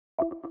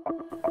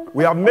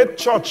We have made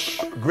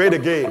church great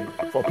again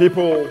for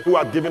people who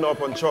had given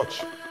up on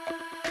church.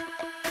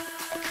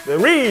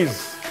 There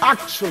is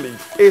actually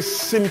a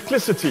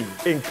simplicity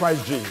in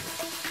Christ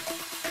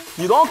Jesus.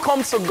 You don't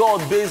come to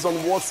God based on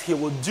what He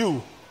will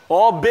do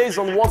or based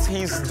on what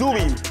He's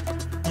doing.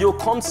 You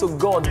come to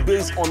God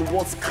based on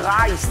what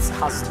Christ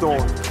has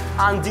done.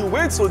 And the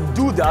way to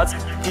do that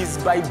is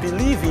by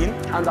believing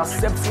and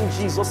accepting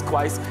Jesus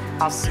Christ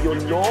as your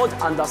Lord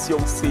and as your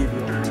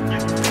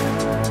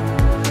Savior.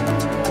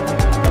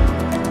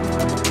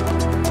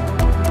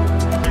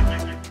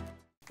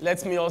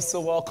 Let me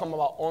also welcome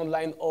our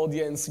online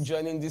audience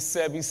joining this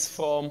service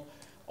from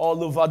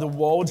all over the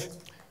world.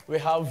 We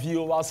have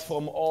viewers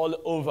from all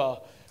over.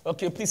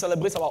 Okay, please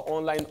celebrate our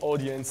online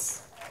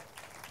audience.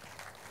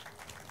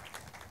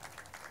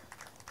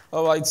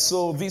 All right,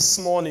 so this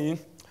morning,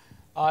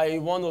 I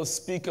want to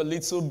speak a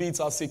little bit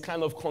as a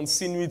kind of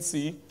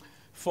continuity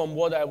from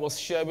what I was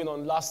sharing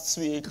on last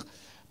week.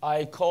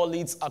 I call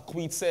it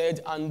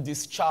acquitted and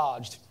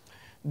discharged.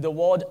 The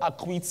word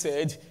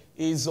acquitted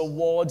is a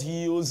word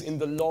used in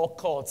the law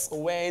courts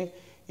when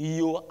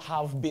you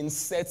have been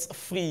set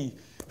free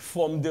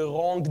from the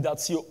wrong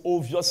that you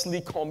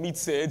obviously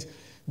committed.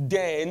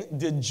 Then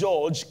the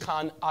judge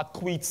can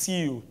acquit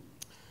you.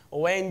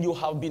 When you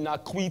have been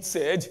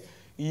acquitted,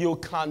 you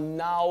can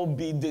now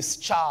be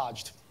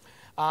discharged.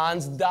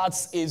 And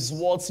that is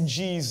what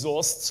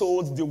Jesus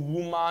told the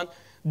woman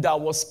that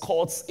was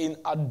caught in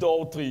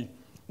adultery.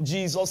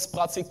 Jesus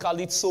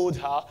practically told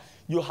her,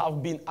 you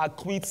have been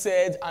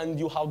acquitted and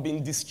you have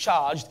been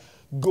discharged.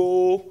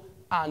 Go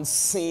and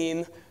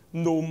sin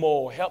no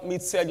more. Help me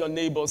tell your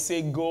neighbor,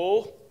 say,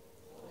 go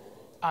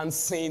and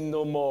sin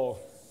no more.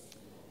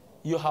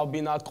 You have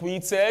been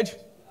acquitted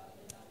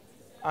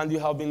and you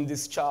have been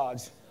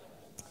discharged.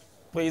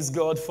 Praise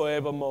God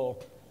forevermore.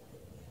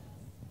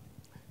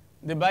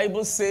 The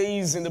Bible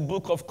says in the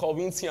book of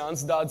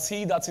Corinthians that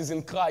he that is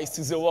in Christ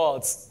is a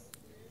what?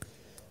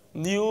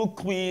 New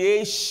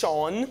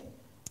creation.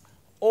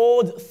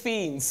 Old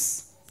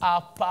things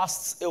are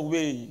passed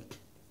away.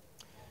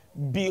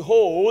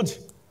 Behold,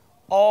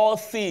 all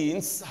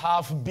things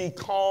have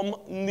become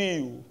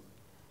new.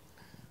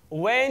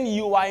 When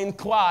you are in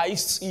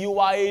Christ, you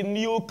are a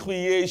new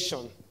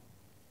creation.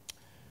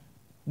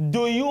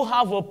 Do you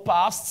have a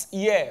past?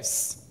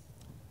 Yes.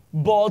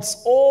 But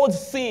old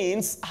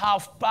things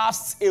have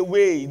passed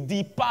away.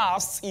 The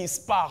past is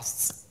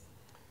past.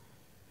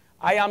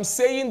 I am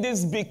saying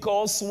this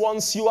because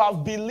once you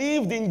have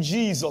believed in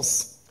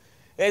Jesus,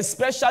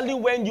 especially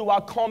when you are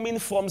coming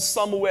from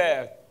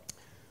somewhere,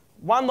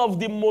 one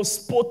of the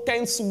most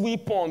potent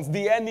weapons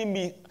the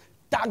enemy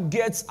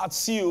targets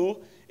at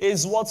you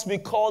is what we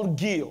call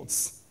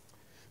guilt.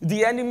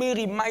 The enemy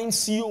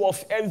reminds you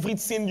of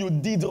everything you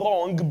did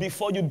wrong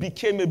before you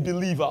became a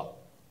believer.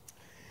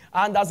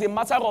 And as a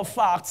matter of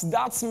fact,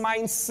 that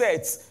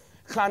mindset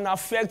can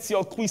affect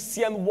your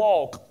Christian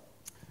walk.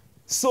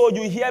 So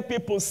you hear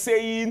people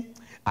saying,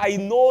 I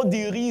know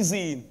the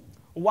reason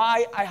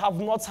why I have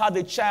not had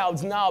a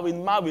child now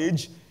in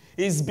marriage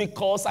is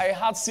because I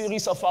had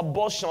series of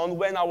abortion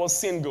when I was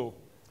single.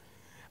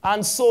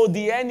 And so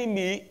the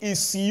enemy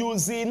is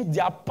using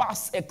their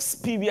past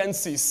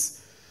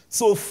experiences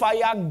to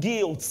fire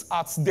guilt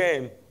at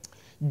them.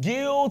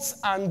 Guilt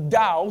and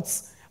doubt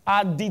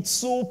are the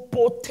two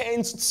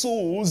potent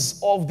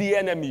tools of the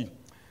enemy.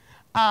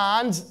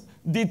 And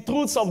the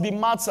truth of the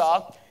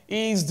matter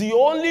is the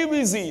only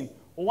reason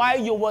why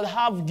you will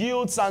have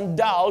guilt and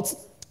doubt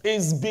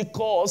is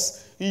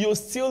because you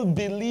still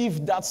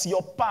believe that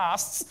your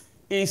past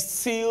is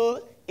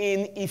still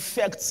in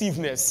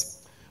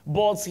effectiveness.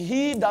 But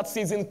he that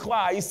is in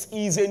Christ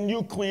is a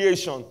new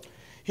creation.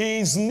 He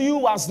is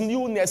new as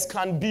newness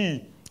can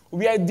be.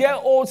 Were there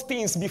old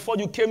things before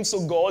you came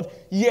to God?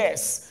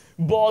 Yes.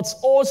 But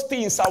old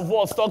things have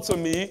what? Talk to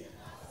me.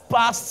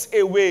 Passed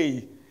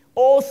away.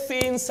 All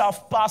things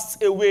have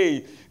passed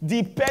away.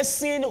 The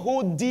person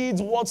who did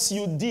what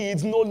you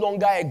did no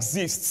longer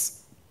exists.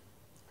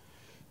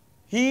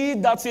 He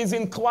that is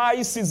in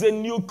Christ is a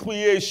new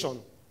creation.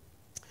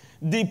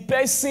 The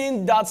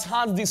person that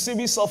had the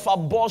series of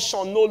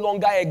abortion no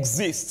longer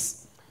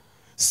exists.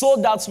 So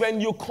that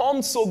when you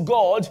come to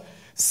God,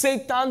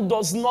 Satan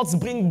does not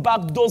bring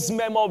back those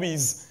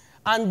memories.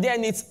 And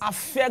then it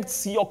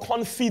affects your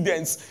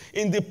confidence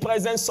in the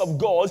presence of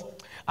God.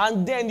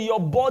 And then your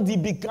body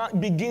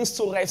begins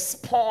to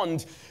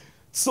respond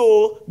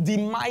to the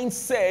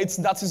mindset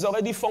that is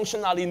already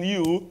functional in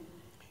you.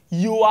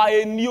 You are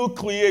a new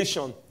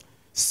creation.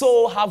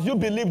 So have you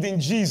believed in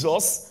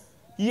Jesus?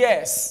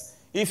 Yes.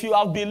 If you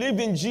have believed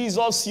in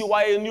Jesus, you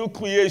are a new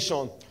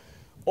creation.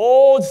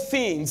 Old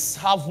things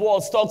have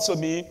what? Talk to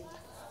me.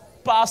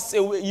 Passed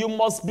away. You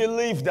must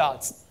believe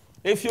that.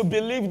 If you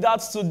believe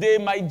that today,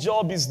 my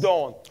job is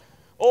done.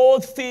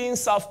 Old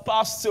things have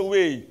passed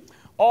away.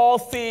 All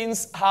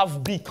things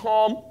have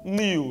become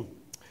new.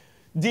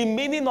 The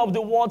meaning of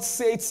the word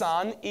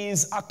Satan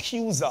is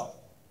accuser.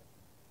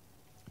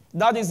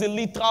 That is the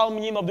literal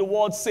meaning of the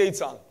word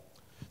Satan.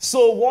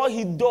 So what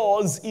he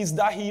does is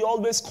that he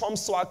always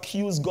comes to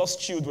accuse God's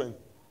children.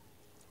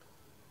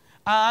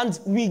 and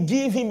we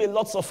give him a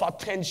lot of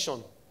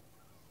attention.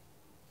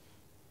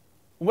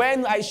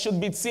 When I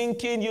should be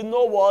thinking, you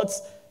know what,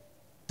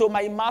 to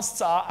my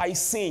master I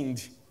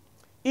sinned.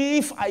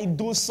 If I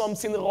do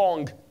something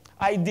wrong,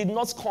 I did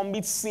not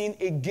commit sin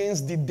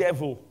against the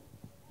devil.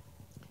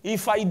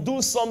 If I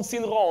do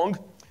something wrong,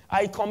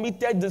 I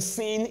committed the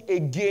sin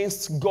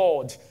against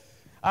God.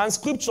 And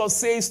scripture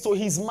says to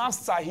his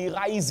master, he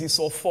rises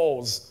or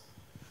falls.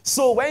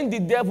 So when the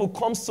devil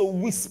comes to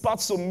whisper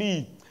to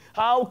me,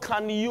 how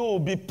can you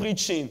be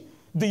preaching?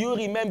 Do you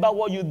remember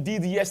what you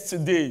did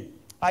yesterday?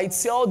 I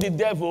tell the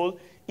devil,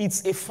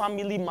 it's a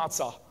family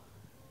matter.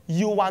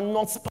 You are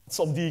not part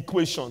of the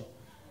equation.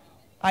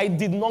 I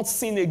did not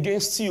sin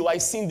against you. I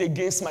sinned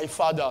against my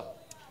father.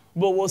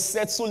 But we'll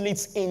settle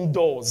it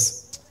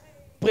indoors.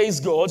 Praise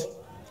God.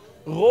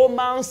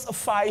 Romans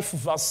 5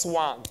 verse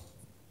 1.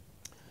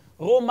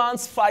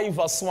 Romans 5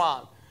 verse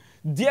 1.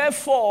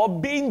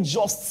 Therefore, being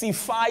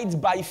justified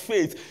by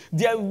faith,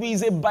 there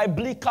is a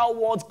biblical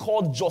word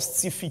called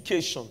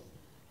justification.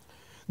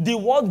 The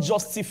word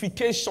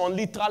justification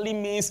literally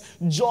means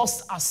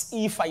just as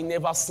if I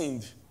never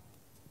sinned.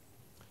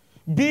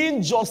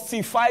 Being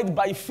justified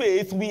by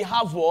faith, we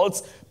have what?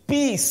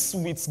 Peace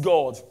with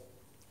God.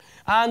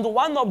 And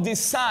one of the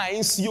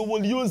signs you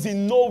will use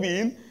in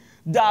knowing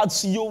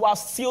that you are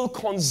still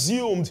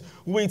consumed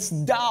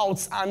with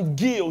doubts and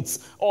guilt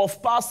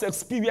of past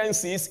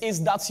experiences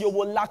is that you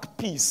will lack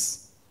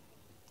peace.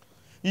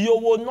 You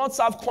will not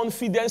have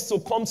confidence to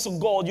come to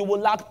God. You will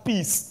lack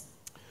peace.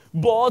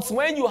 But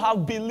when you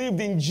have believed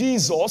in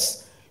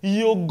Jesus,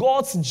 you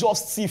got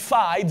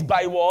justified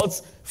by what?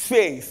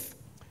 Faith.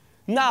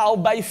 Now,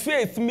 by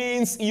faith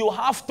means you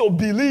have to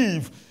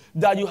believe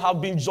that you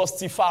have been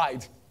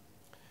justified.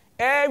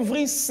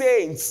 Every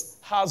saint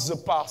has a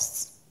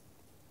past.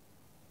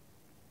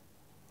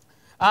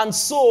 And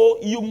so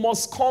you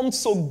must come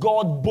to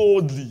God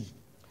boldly.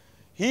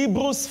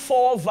 Hebrews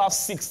 4 verse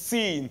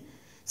 16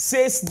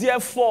 says,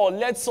 therefore,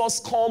 let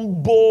us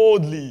come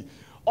boldly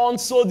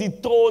unto the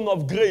throne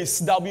of grace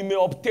that we may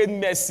obtain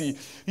mercy.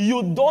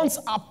 You don't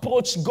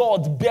approach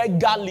God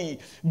beggarly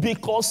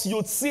because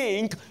you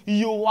think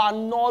you are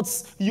not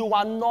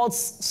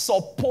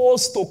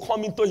supposed to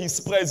come into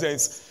his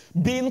presence,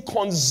 being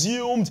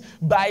consumed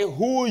by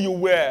who you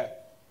were.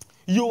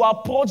 You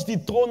approach the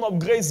throne of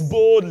grace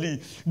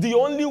boldly. The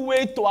only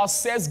way to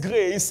access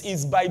grace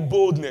is by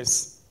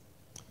boldness.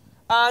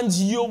 And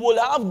you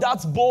will have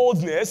that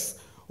boldness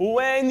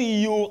when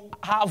you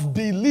have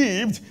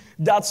believed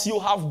that you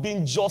have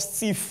been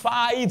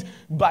justified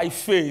by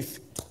faith.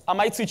 Am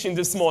I teaching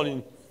this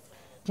morning?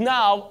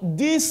 Now,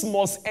 this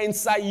must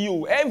enter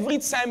you. Every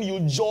time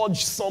you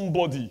judge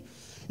somebody,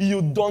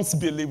 you don't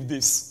believe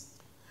this.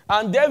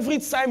 And every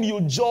time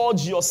you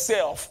judge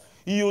yourself,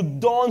 you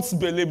don't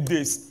believe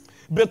this.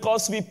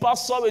 Because we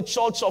pastor a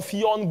church of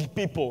young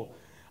people,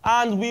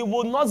 and we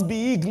will not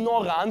be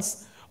ignorant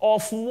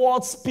of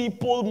what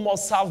people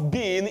must have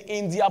been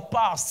in their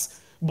past.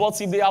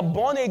 But if they are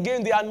born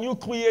again, they are new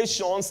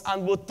creations,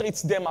 and we'll treat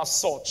them as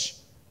such.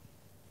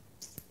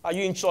 Are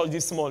you in church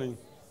this morning?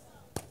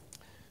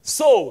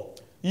 So,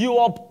 you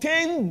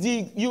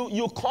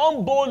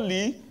come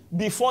boldly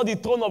before the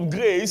throne of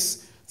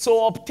grace to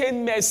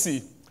obtain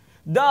mercy.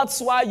 That's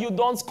why you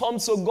don't come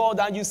to God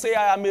and you say,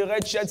 I am a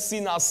wretched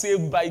sinner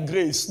saved by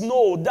grace.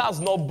 No, that's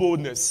not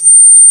boldness.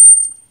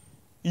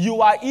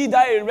 You are either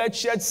a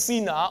wretched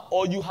sinner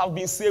or you have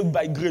been saved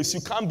by grace.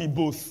 You can't be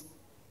both.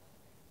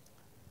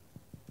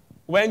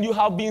 When you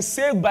have been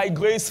saved by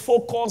grace,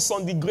 focus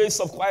on the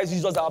grace of Christ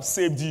Jesus that have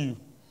saved you.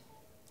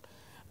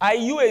 Are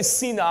you a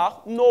sinner?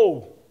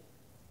 No.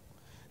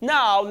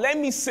 Now, let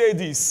me say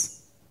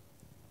this.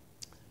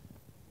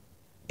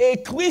 A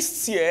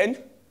Christian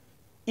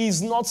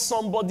is not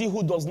somebody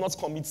who does not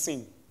commit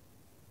sin.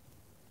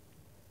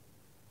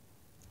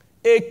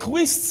 A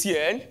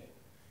Christian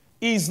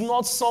is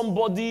not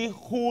somebody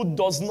who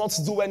does not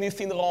do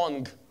anything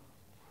wrong.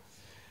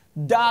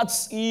 That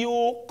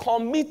you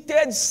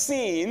committed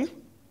sin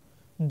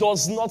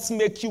does not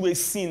make you a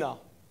sinner.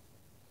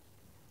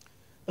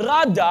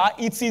 Rather,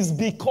 it is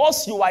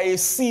because you are a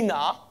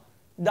sinner,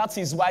 that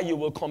is why you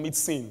will commit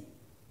sin.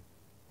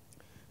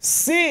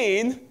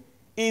 Sin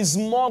is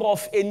more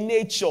of a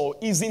nature,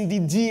 is in the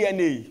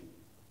DNA.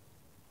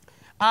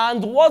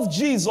 And what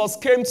Jesus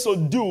came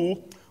to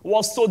do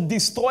was to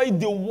destroy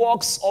the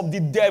works of the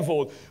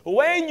devil.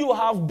 When you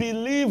have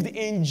believed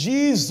in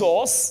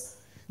Jesus,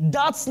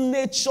 that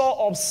nature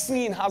of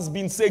sin has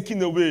been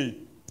taken away.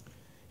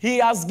 He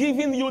has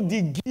given you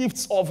the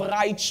gift of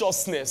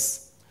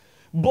righteousness.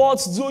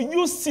 But do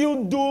you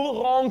still do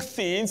wrong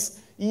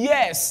things?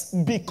 Yes,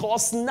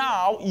 because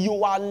now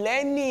you are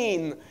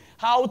learning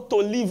how to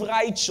live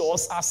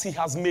righteous as he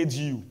has made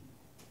you.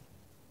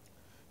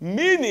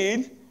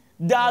 Meaning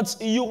that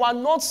you are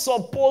not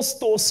supposed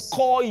to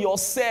score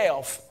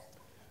yourself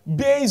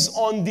based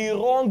on the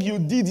wrong you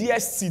did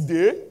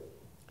yesterday,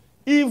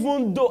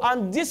 even though,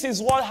 and this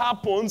is what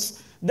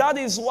happens, that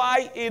is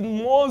why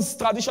in most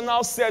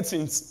traditional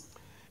settings,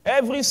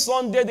 Every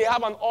Sunday, they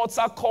have an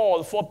altar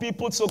call for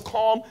people to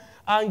come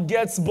and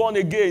get born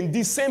again.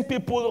 The same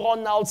people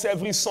run out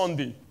every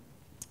Sunday.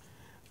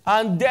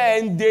 And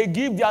then they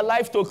give their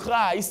life to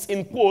Christ,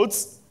 in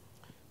quotes.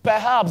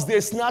 Perhaps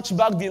they snatch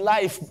back the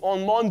life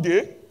on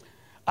Monday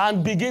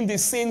and begin the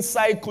sin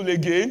cycle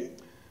again.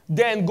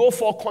 Then go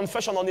for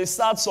confession on a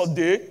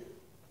Saturday.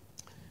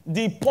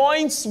 The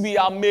points we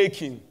are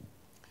making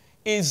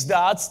is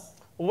that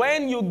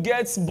when you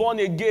get born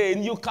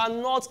again, you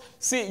cannot,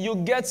 see, you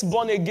get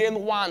born again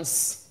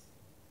once.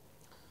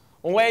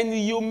 When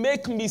you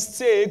make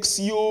mistakes,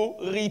 you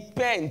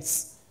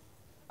repent.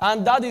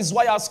 And that is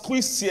why as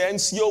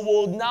Christians, you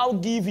will now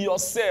give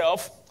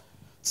yourself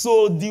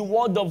to the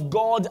Word of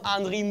God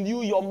and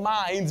renew your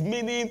mind,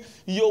 meaning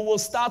you will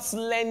start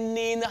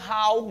learning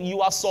how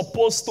you are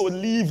supposed to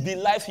live the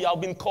life you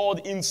have been called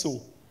into.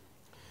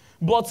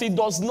 But it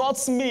does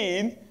not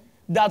mean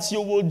that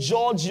you will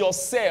judge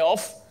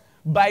yourself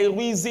by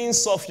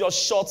reasons of your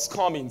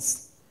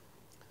shortcomings.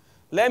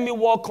 Let me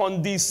work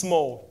on this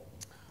more.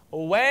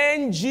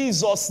 When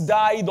Jesus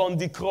died on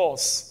the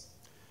cross,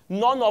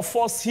 none of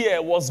us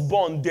here was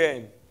born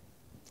then.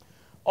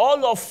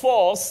 All of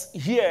us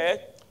here,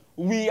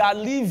 we are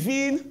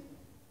living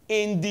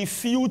in the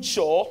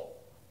future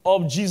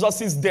of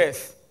Jesus'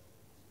 death.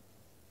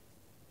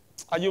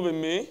 Are you with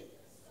me?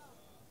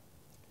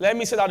 Let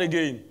me say that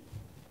again.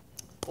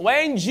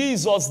 When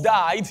Jesus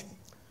died,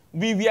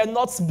 we were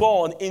not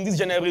born in this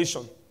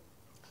generation.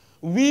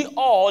 We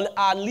all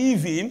are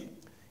living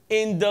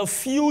in the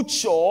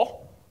future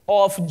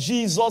of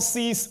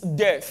Jesus'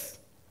 death.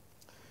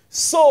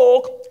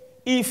 So,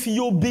 if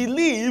you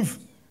believe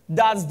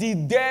that the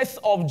death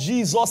of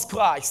Jesus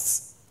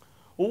Christ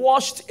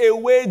washed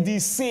away the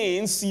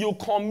sins you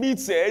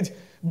committed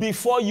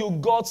before you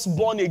got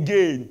born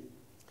again,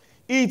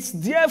 it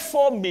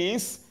therefore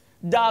means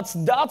that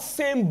that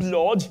same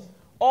blood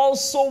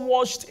also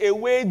washed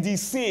away the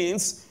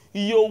sins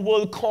you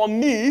will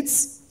commit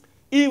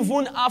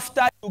even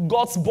after you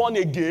got born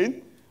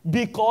again,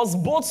 because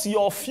both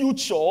your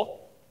future,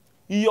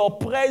 your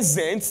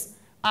present,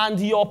 and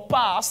your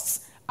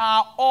past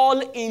are all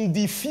in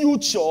the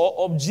future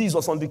of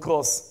Jesus on the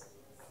cross.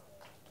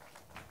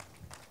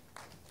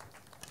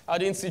 I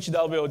didn't teach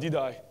that well, did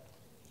I?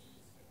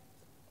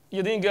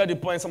 You didn't get the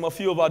point, some of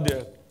you over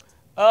there.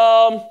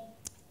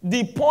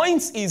 The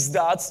point is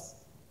that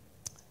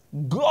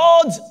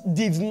God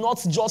did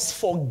not just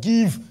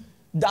forgive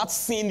that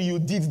sin you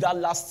did that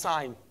last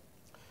time.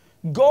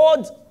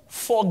 God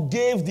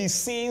forgave the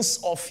sins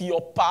of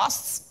your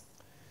past,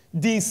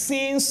 the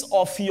sins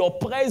of your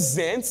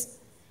present,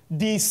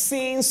 the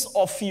sins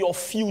of your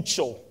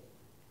future.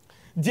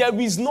 There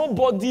is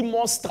nobody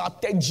more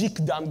strategic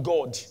than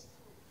God.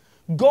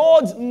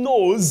 God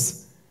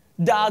knows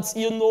that,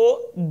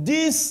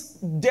 this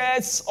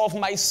death of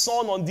my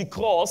son on the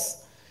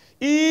cross,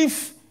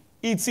 if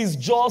it is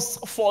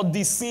just for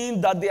the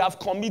sin that they have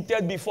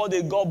committed before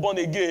they got born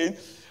again,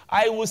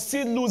 I will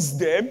still lose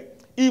them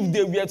if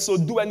they were to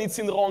do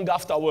anything wrong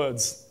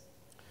afterwards.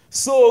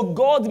 So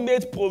God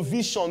made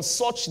provision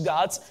such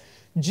that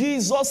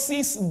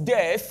Jesus'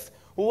 death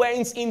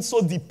went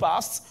into the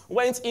past,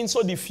 went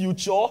into the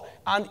future,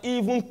 and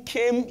even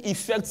came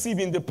effective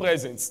in the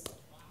present.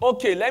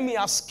 Okay, let me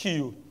ask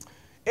you.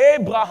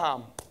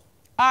 Abraham,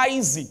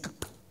 Isaac,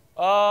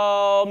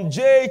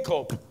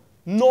 Jacob,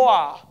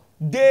 Noah,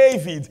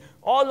 David,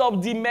 all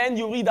of the men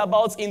you read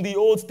about in the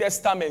Old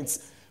Testament,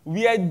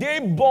 were they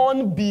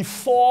born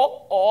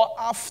before or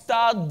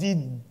after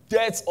the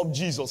death of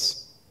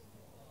Jesus?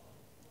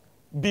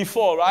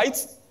 Before, right?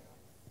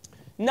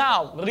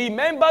 Now,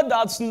 remember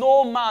that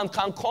no man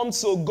can come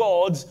to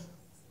God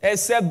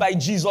except by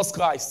Jesus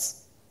Christ.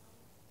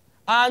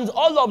 And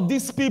all of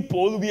these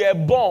people were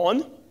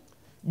born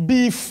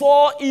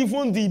before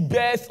even the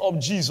birth of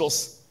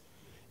Jesus.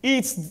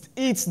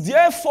 It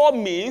therefore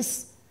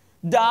means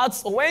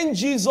that when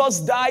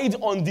Jesus died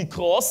on the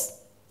cross,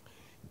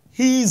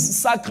 his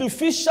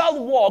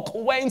sacrificial work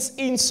went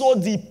into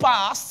the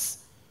past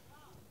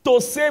to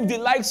save the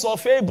likes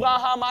of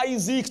Abraham,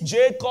 Isaac,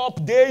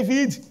 Jacob,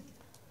 David.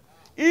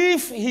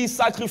 If his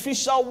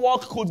sacrificial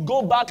work could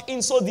go back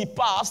into the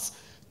past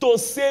to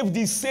save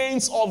the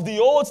saints of the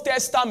Old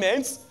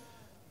Testament,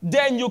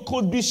 then you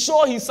could be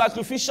sure his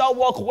sacrificial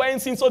work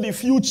went into the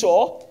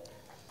future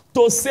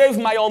to save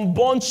my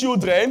unborn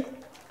children.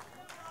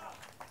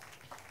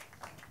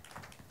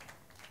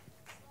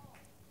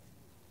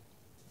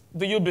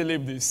 Do you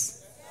believe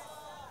this?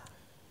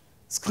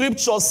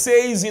 Scripture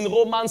says in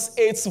Romans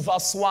 8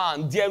 verse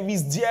 1, there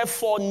is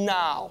therefore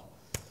now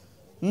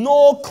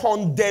no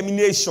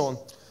condemnation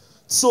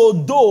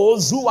to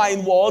those who are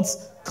in what?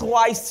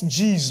 Christ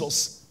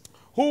Jesus,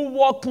 who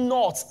walk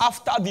not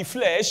after the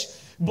flesh,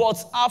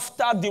 but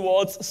after the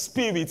word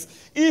Spirit.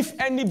 If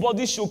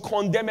anybody should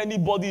condemn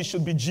anybody, it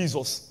should be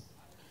Jesus.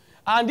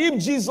 And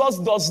if Jesus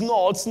does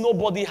not,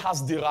 nobody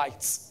has the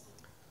right.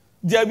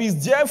 There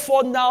is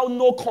therefore now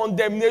no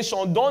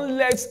condemnation. Don't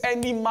let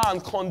any man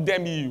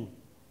condemn you.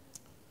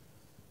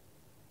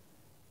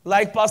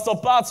 Like Pastor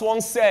Pat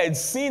once said,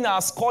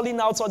 sinners calling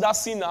out other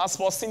sinners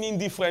for sinning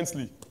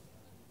differently.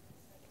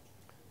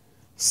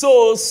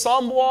 So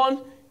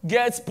someone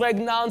gets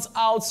pregnant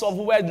out of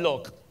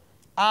wedlock,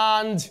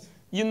 and,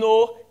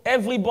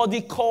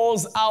 everybody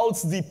calls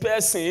out the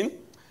person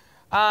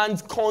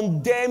and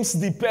condemns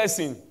the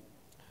person.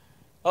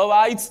 All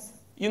right?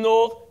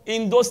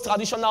 In those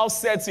traditional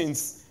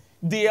settings,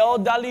 the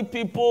elderly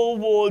people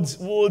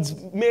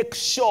would make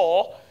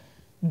sure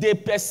they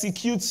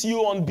persecute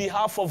you on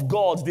behalf of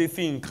God, they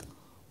think.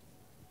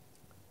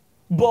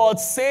 But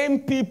same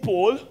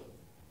people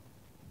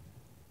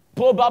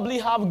probably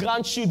have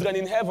grandchildren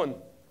in heaven,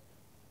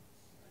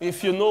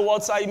 if you know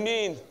what I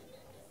mean.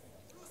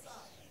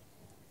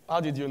 How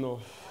did you know?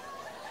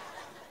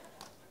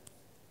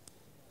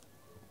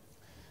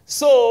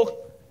 So,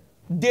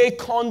 they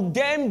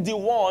condemn the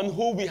one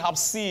who we have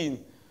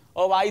seen,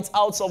 all right,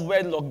 out of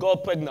wedlock,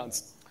 got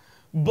pregnant.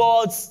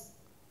 But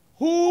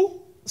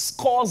who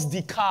scores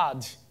the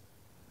card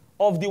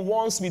of the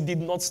ones we did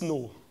not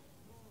know?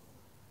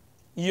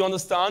 You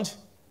understand?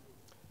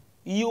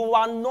 You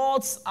are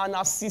not an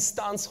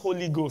assistant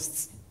Holy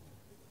Ghost.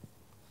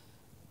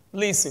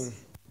 Listen,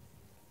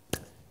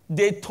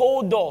 they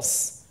told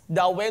us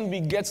that when we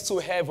get to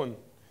heaven,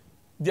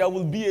 there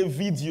will be a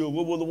video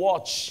we will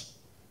watch.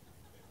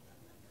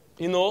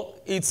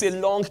 It's a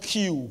long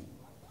queue.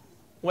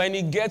 When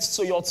it gets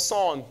to your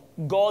turn,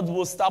 God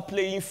will start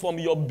playing from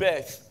your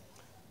birth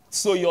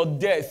to your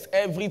death,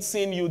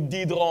 everything you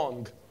did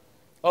wrong.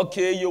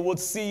 Okay, you would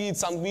see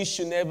it and wish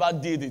you never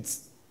did it.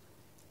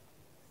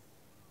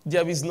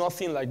 There is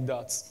nothing like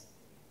that.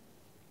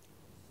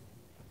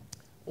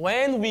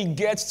 When we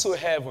get to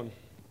heaven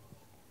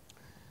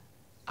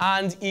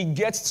and it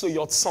gets to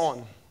your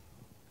turn,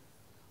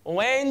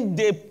 when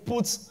they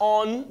put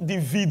on the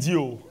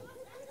video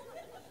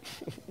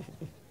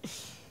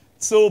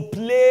to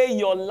play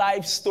your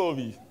life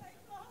story,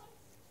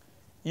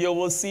 you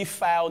will see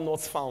file not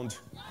found.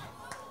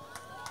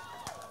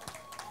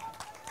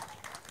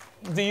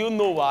 Do you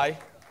know why?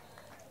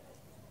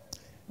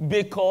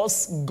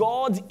 Because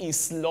God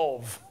is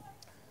love.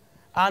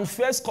 And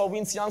 1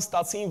 Corinthians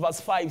 13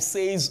 verse 5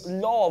 says,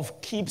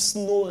 love keeps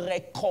no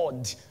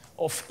record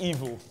of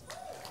evil.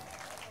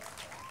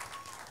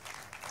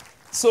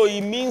 So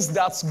it means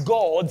that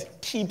God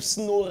keeps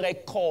no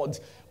record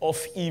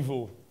of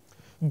evil.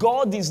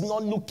 God is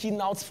not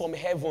looking out from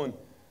heaven,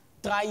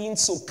 trying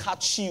to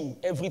catch you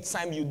every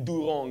time you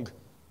do wrong.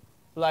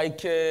 Like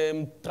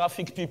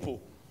traffic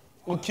people.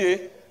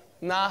 Okay?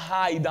 Now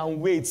hide and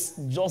wait.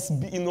 Just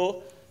be,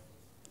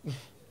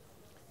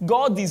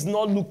 God is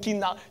not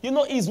looking at,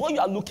 it's what you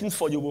are looking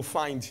for you will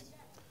find.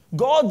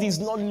 God is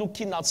not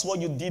looking at what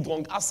you did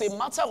wrong. As a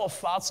matter of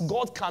fact,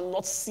 God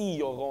cannot see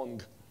your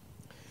wrong.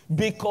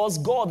 Because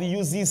God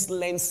uses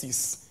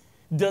lenses.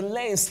 The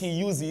lens he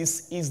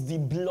uses is the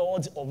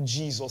blood of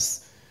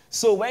Jesus.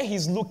 So when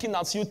he's looking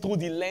at you through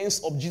the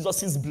lens of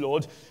Jesus'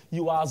 blood,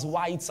 you are as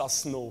white as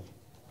snow.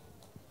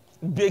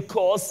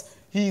 Because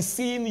he's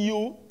seeing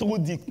you through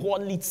the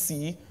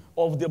quality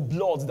of the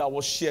blood that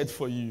was shed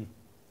for you.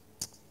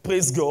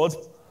 Praise God.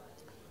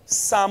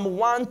 Psalm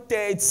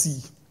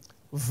 130,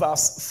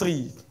 verse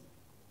 3.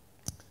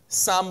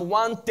 Psalm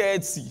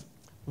 130,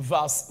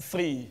 verse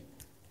 3.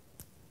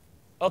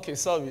 Okay,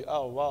 sorry.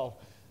 Oh, wow.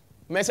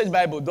 Message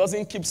Bible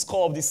doesn't keep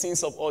score of the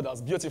sins of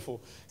others.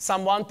 Beautiful.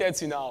 Psalm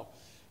 130 now.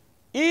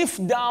 If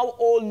thou,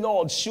 O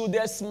Lord,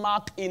 shouldest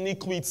mark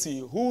iniquity,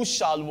 who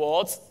shall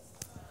what?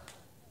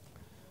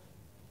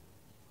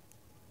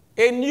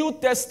 A New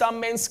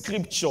Testament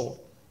scripture.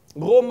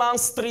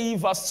 Romans 3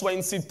 verse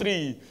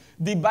 23.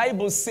 The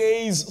Bible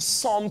says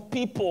some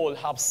people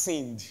have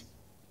sinned.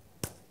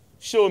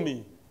 Show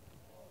me.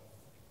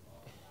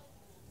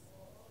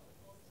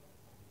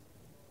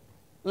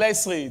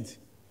 Let's read.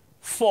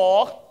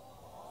 For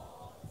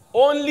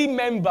only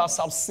members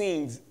have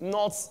sinned,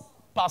 not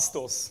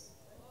pastors.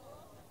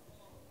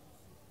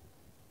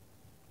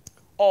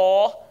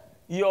 Or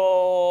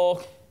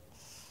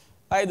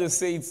I don't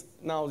say it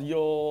now,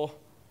 your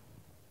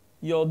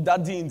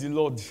daddy in the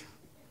Lord.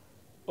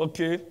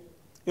 Okay?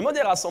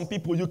 There are some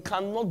people you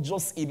cannot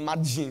just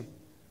imagine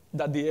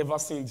that they ever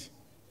sinned.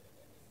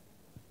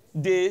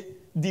 The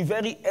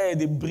very air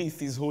they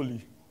breathe is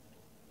holy.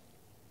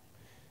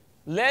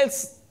 Let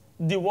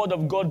the word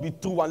of God be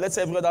true and let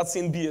every other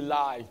sin be a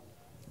lie.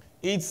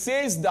 It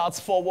says that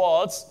for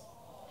what?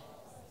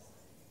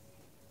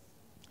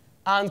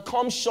 And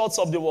come short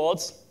of the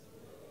words.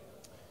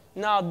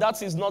 Now,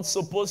 that is not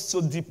supposed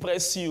to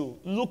depress you.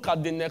 Look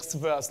at the next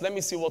verse. Let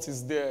me see what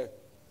is there.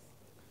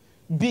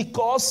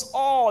 Because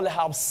all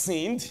have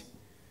sinned.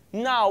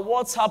 Now,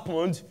 what's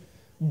happened?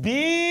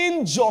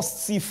 Being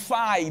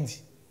justified.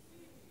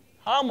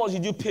 How much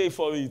did you pay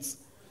for it?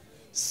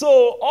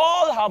 So,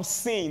 all have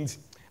sinned.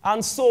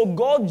 And so,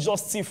 God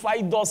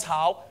justified us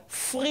how?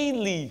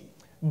 Freely.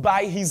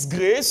 By his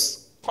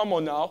grace. Come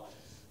on now.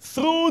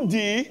 Through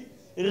the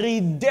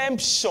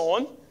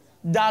redemption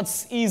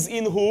that is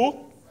in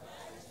who?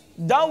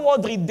 That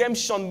word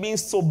redemption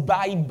means to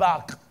buy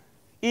back.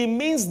 It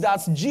means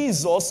that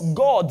Jesus,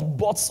 God,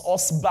 bought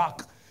us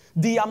back.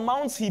 The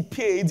amount he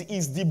paid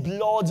is the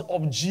blood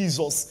of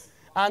Jesus.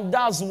 And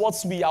that's what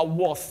we are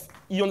worth.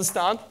 You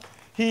understand?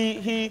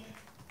 We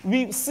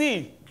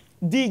see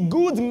the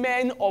good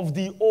men of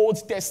the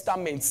Old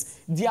Testament,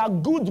 their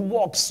good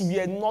works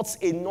were not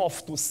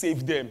enough to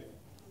save them.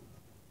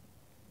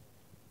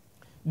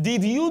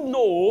 Did you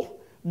know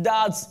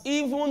that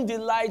even the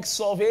likes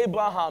of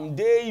Abraham,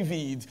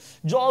 David,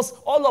 just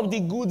all of the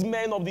good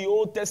men of the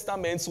Old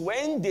Testament,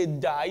 when they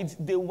died,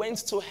 they went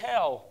to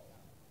hell.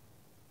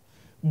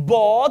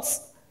 But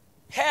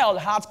hell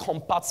had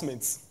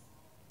compartments.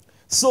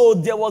 So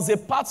there was a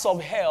part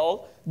of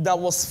hell that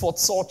was for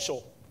torture.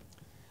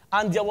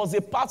 And there was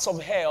a part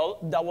of hell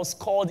that was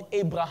called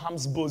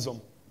Abraham's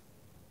bosom.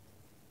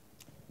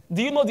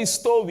 Do you know the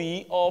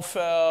story of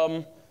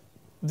the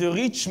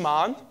rich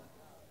man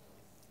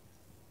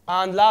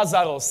and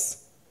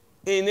Lazarus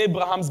in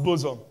Abraham's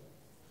bosom?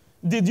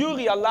 Did you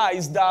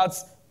realize that,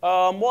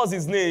 what was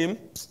his name?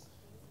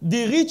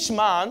 The rich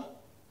man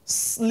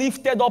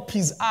lifted up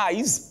his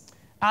eyes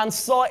and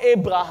saw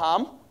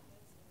Abraham.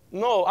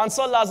 No, and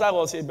saw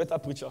Lazarus, a better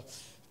preacher,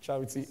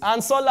 charity.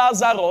 And saw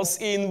Lazarus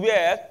in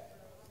where?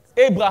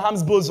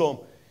 Abraham's bosom.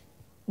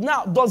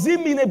 Now, does it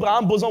mean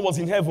Abraham's bosom was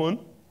in heaven?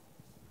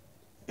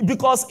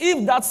 Because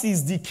if that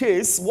is the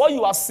case, what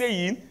you are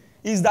saying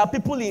is that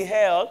people in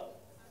hell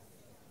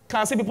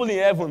can see people in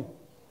heaven.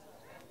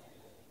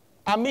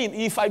 I mean,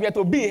 if I were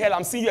to be in hell,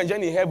 I'm seeing you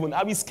enjoying in heaven,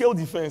 I will scale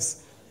the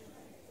fence.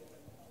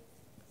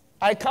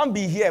 I can't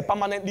be here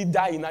permanently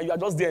dying and you are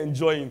just there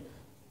enjoying.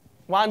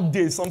 One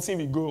day, something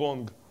will go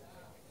wrong.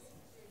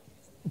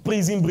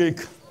 Prison break.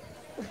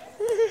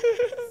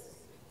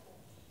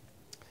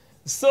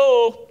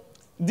 So,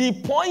 the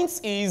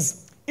point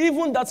is,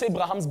 even that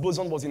Abraham's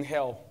bosom was in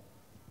hell.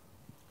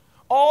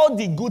 All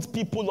the good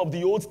people of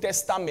the Old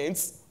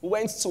Testament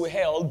went to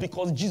hell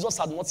because Jesus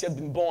had not yet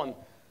been born.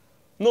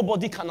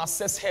 Nobody can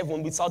access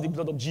heaven without the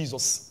blood of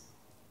Jesus.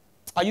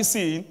 Are you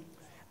seeing?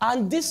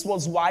 And this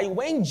was why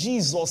when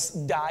Jesus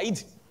died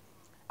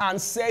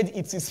and said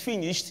it is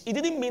finished, it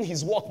didn't mean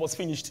his work was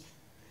finished.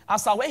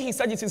 As when he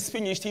said it is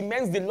finished, he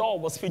meant the law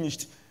was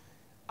finished.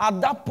 At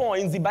that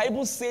point, the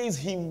Bible says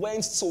he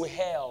went to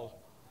hell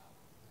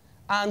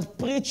and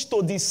preached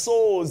to the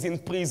souls in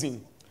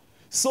prison.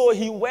 So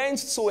he went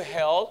to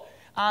hell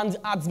and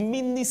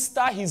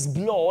administered his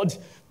blood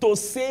to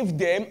save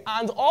them,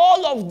 and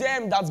all of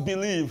them that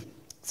believe.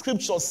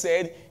 Scripture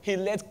said he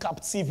led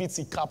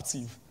captivity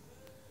captive.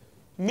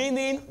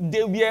 Meaning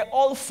they were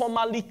all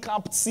formerly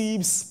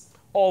captives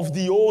of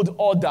the old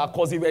order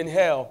because they were in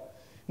hell.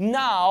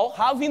 Now,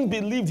 having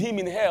believed him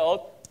in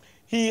hell,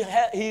 he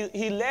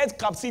led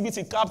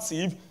captivity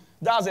captive,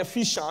 that's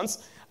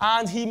Ephesians,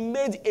 and he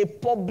made a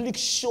public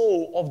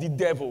show of the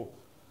devil.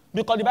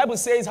 Because the Bible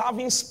says,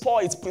 having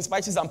spoiled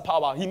principalities and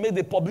power, he made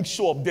a public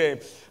show of them.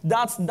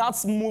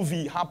 That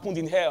movie happened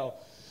in hell.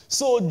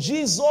 So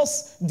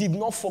Jesus did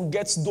not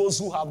forget those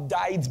who have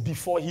died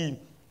before him.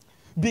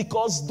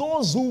 Because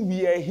those who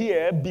were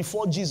here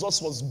before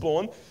Jesus was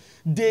born,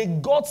 they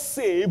got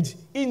saved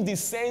in the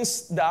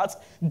sense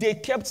that they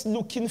kept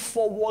looking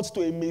forward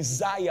to a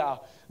Messiah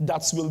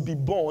that will be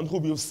born who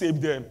will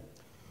save them.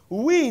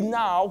 We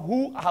now,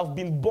 who have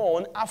been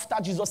born after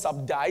Jesus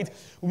have died,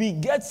 we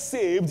get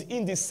saved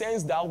in the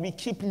sense that we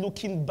keep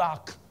looking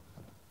back.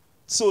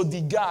 So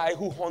the guy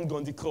who hung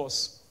on the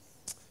cross.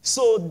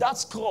 So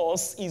that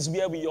cross is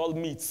where we all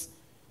meet.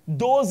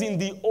 Those in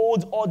the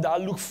old order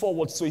look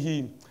forward to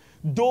him.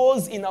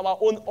 Those in our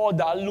own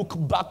order look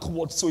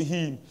backward to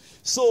him.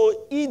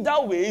 So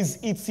either ways,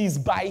 it is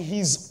by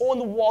his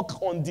own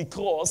work on the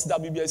cross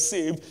that we were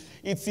saved.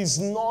 It is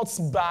not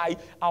by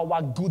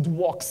our good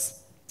works.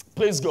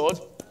 Praise God.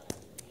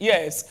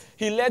 Yes,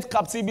 he led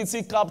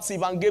captivity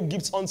captive and gave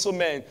gifts unto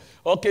men.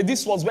 Okay,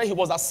 this was where he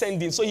was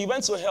ascending. So he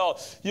went to hell.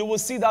 You will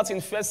see that in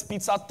 1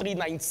 Peter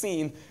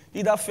 3:19.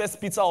 Either 1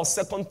 Peter or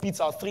 2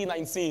 Peter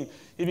 3:19.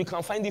 If you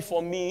can find it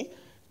for me.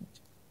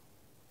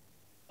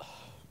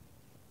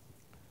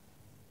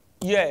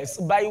 Yes,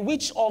 by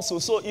which also,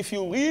 so if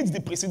you read the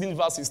preceding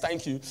verses,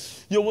 thank you,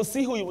 you will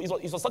see who he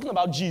was talking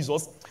about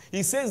Jesus.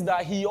 He says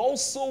that he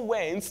also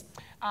went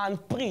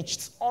and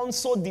preached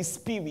unto the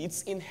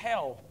spirits in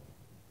hell.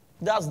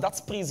 That's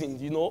prison,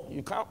 you know.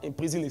 You can't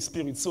imprison a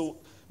spirit, so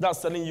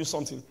that's telling you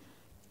something.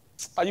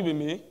 Are you with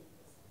me?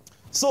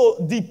 So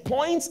the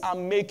point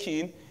I'm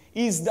making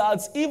is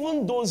that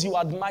even those you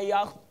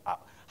admire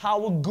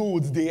how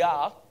good they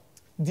are,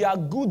 their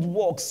good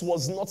works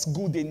was not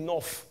good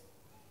enough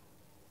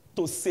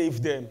to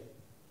save them.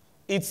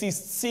 It is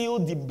still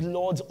the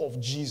blood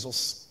of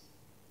Jesus.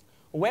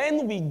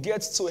 When we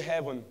get to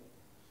heaven,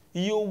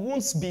 you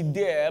won't be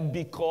there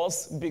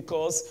because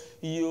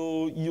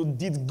you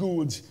did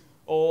good,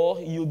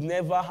 or you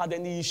never had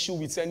any issue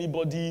with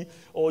anybody,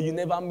 or you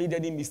never made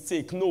any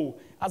mistake. No.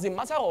 As a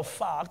matter of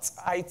fact,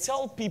 I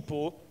tell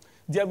people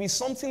there is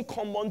something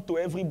common to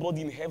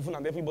everybody in heaven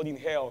and everybody in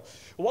hell.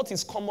 What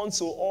is common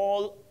to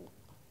all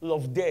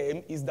of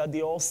them is that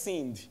they all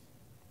sinned.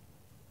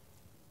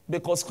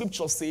 Because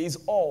scripture says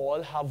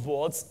all have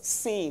what?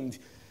 Sinned.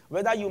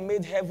 Whether you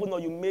made heaven or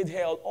you made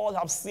hell, all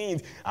have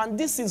sinned. And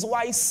this is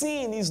why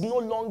sin is no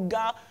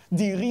longer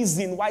the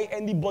reason why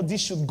anybody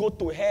should go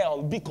to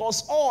hell,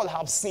 because all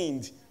have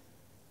sinned.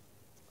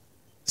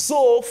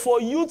 So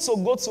for you to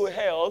go to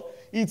hell,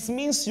 it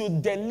means you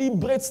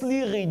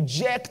deliberately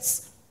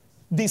reject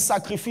the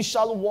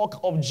sacrificial work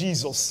of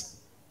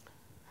Jesus.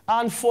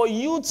 And for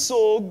you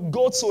to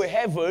go to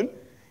heaven,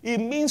 it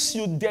means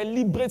you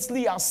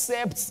deliberately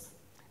accept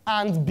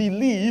and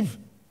believe.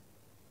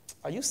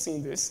 Are you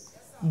seeing this?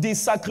 The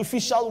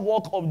sacrificial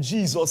work of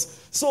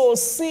Jesus. So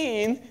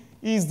sin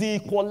is the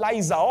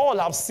equalizer. All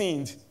have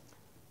sinned.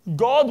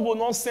 God will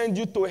not send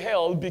you to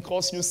hell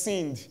because you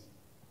sinned.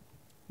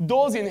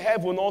 Those in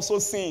heaven also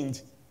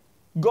sinned.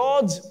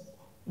 God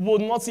will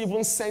not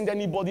even send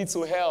anybody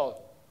to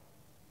hell.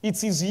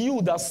 It is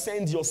you that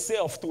send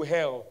yourself to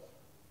hell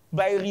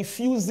by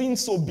refusing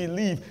to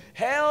believe.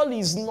 Hell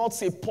is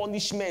not a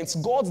punishment.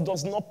 God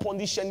does not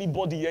punish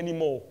anybody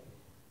anymore.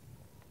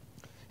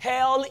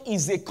 Hell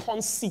is a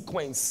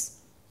consequence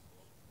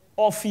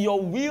of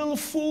your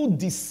willful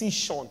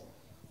decision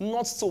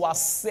not to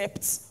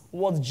accept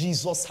what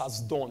Jesus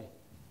has done.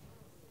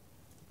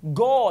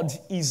 God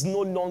is no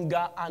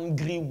longer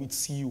angry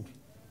with you.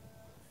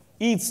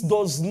 It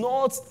does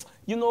not,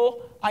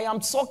 I am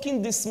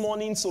talking this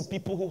morning to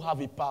people who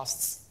have a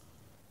past.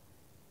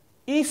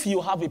 If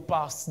you have a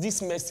past,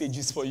 this message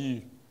is for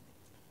you.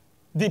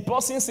 The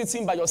person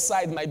sitting by your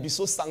side might be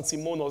so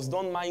sanctimonious.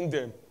 Don't mind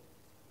them.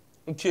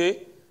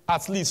 Okay?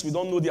 At least we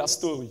don't know their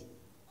story.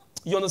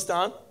 You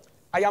understand?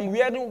 I am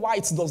wearing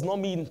white does not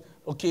mean,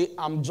 okay,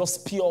 I'm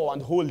just pure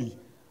and holy.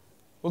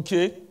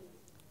 Okay?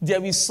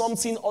 There is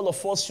something all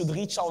of us should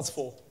reach out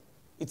for.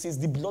 It is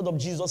the blood of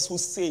Jesus who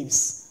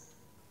saves.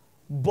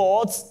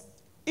 But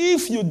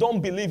if you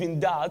don't believe in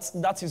that,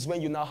 that is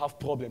when you now have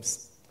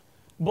problems.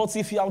 But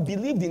if you have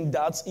believed in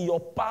that, your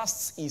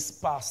past is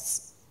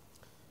past.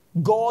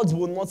 God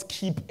will not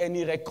keep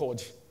any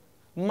record.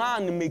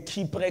 Man may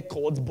keep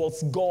record, but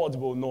God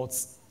will not.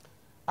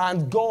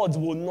 And God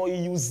will not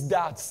use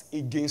that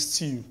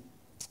against you.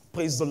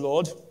 Praise the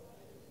Lord.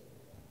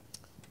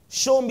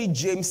 Show me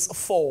James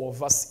 4,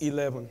 verse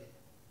 11.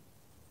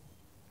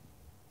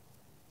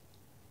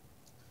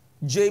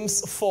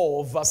 James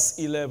 4, verse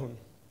 11.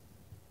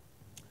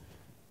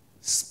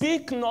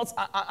 Speak not,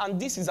 and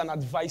this is an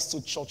advice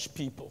to church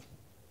people.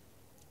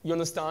 You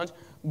understand?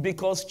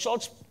 Because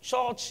church,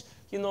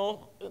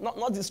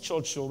 not this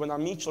church show. When I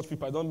mean church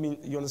people, I don't mean,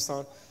 you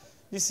understand?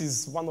 This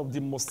is one of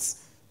the most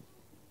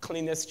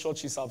cleanest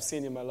churches I've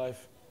seen in my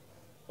life.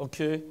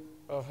 Okay?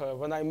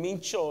 When I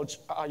mean church,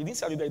 you didn't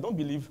say that, I don't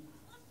believe.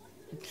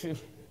 Okay.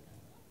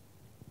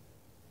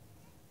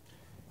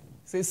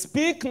 Say,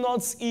 speak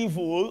not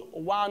evil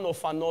one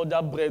of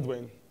another,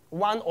 brethren.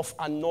 One of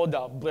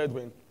another,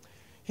 brethren.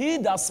 He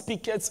that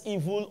speaketh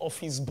evil of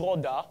his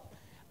brother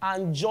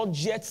and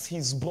judgeth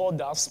his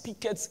brother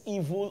speaketh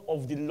evil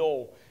of the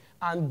law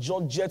and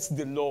judgeth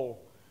the law.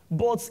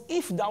 But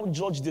if thou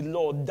judge the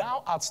law,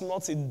 thou art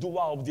not a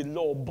doer of the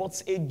law,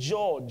 but a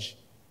judge.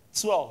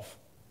 12.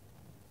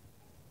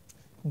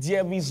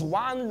 There is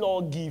one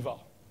lawgiver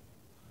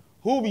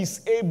who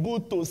is able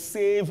to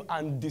save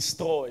and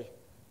destroy.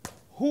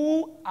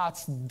 Who art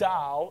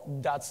thou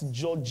that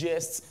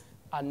judgest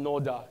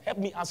another? Help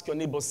me ask your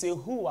neighbor, say,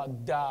 who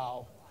art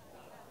thou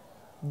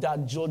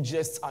that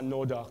judgest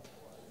another?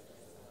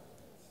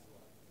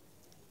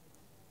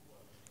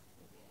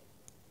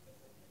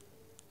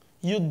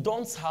 You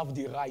don't have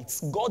the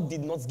rights. God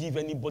did not give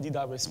anybody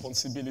that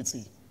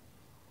responsibility.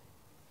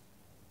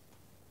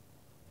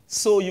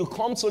 So you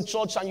come to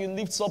church and you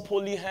lift up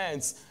holy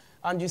hands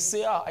and you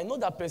say, I know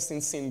that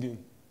person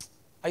singing.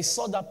 I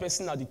saw that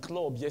person at the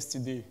club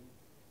yesterday.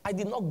 I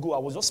did not go. I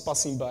was just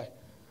passing by.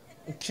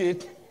 Okay?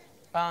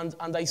 And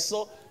I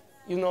saw,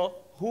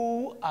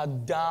 who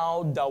art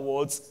thou that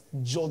what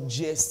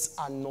judgest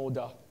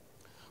another?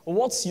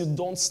 What you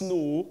don't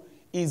know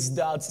is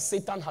that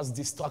Satan has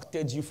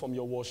distracted you from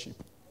your worship.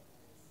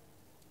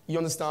 You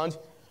understand?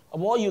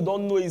 What you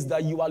don't know is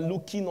that you are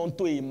looking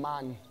onto a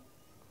man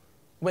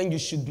when you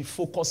should be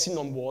focusing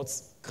on what?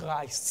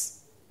 Christ.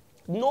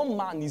 No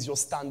man is your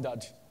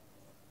standard.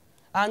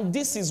 And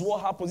this is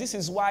what happens. This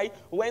is why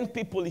when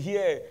people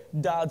hear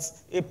that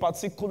a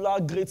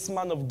particular great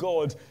man of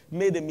God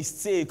made a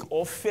mistake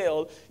or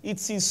fell,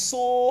 it is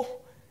so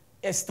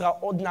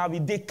extraordinary.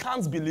 They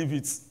can't believe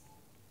it.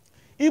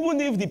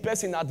 Even if the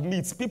person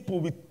admits,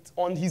 people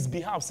on his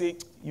behalf say,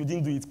 you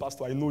didn't do it,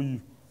 Pastor, I know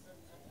you.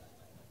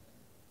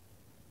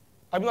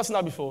 Have you not seen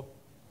that before?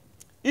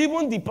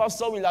 Even the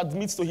pastor will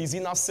admit to his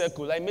inner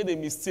circle, I made a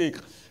mistake.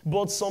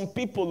 But some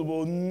people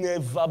will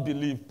never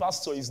believe,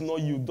 Pastor, it's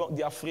not you.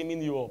 They are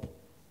framing you up.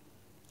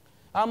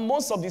 And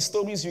most of the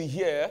stories you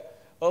hear,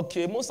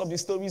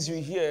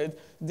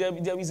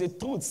 there is a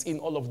truth in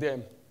all of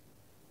them.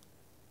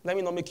 Let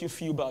me not make you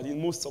feel bad in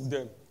most of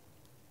them.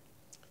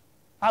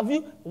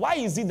 Why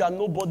is it that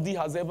nobody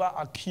has ever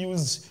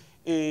accused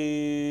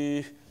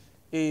a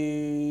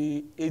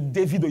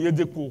David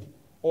Oyedepo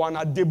or an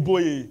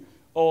Adeboye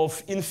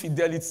of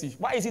infidelity?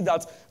 Why is it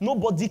that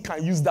nobody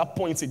can use that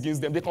point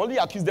against them? They can only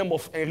accuse them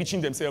of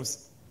enriching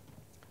themselves.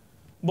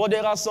 But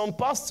there are some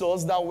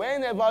pastors that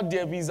whenever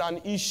there is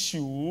an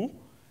issue,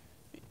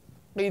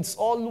 it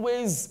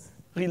always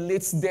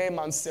relates them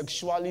and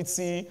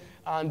sexuality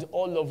and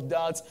all of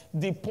that.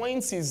 The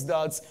point is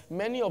that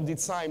many of the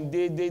time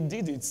they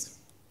did it.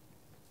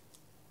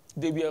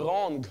 They were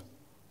wrong.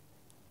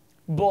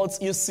 But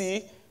you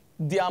see,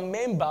 their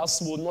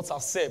members will not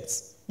accept.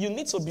 You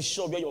need to be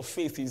sure where your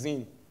faith is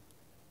in.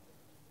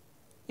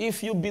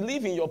 If you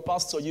believe in your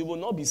pastor, you will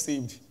not be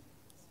saved.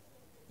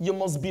 You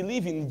must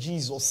believe in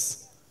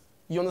Jesus.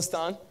 You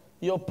understand?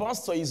 Your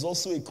pastor is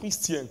also a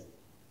Christian.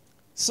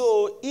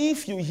 So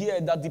if you hear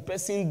that the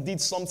person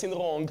did something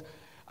wrong,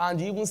 and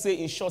you even say,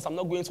 in short, I'm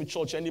not going to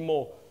church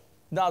anymore,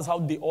 that's how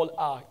they all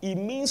are. It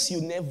means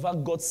you never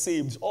got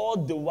saved. All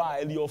the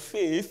while, your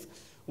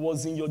faith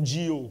was in your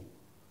GO.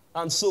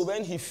 And so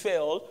when he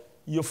fell,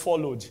 you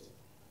followed.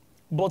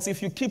 But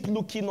if you keep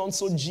looking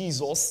unto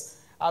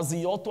Jesus as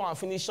the author and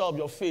finisher of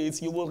your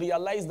faith, you will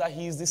realize that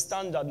he is the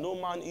standard. No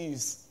man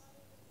is.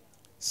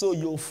 So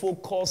you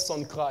focus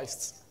on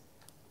Christ.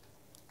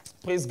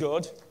 Praise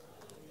God.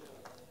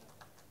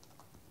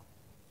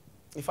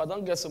 If I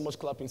don't get so much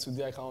clapping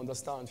today, I can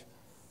understand.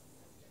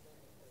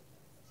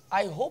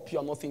 I hope you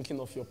are not thinking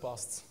of your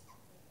past.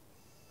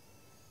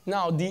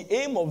 Now, the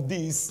aim of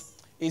this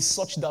is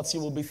such that you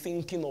will be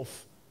thinking of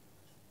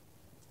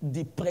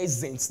the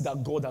presence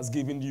that God has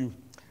given you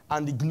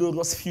and the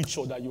glorious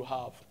future that you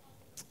have.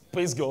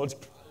 Praise God.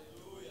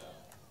 Hallelujah.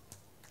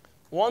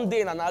 One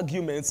day in an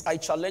argument, I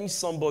challenged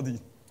somebody.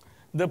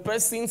 The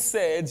person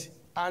said,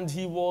 and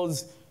he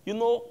was,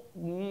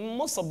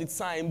 most of the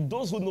time,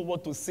 those who know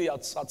what to say are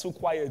too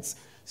quiet.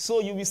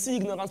 So you will see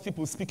ignorant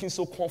people speaking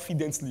so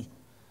confidently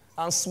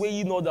and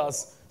swaying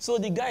others. So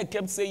the guy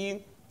kept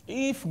saying,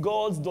 if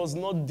God does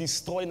not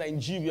destroy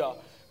Nigeria,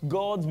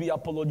 God will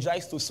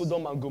apologize to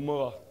Sodom and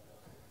Gomorrah.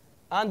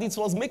 And it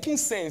was making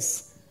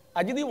sense.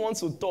 I didn't want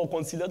to talk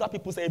until other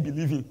people started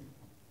believing.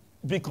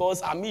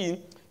 Because,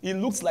 it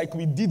looks like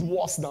we did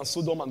worse than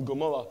Sodom and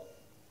Gomorrah.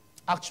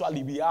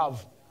 Actually, we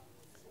have.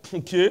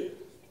 Okay?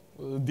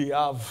 They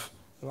have.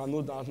 I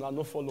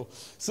no follow.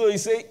 So he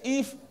said,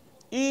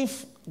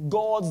 if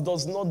God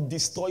does not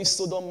destroy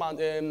Sodom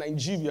and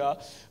Nigeria,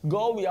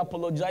 God will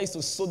apologize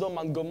to Sodom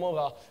and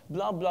Gomorrah,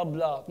 blah, blah,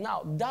 blah.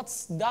 Now, that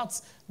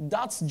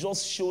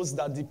just shows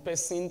that the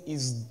person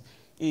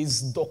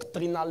is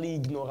doctrinally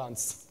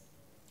ignorant.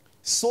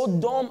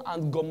 Sodom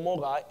and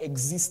Gomorrah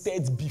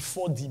existed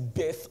before the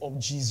birth of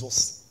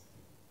Jesus.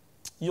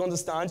 You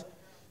understand?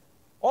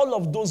 All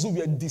of those who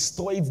were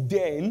destroyed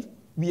then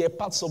were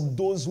parts of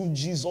those who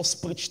Jesus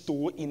preached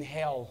to in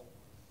hell.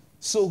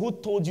 So who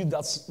told you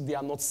that they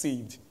are not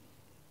saved?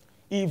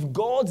 If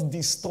God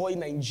destroys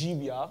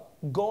Nigeria,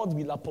 God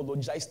will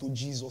apologize to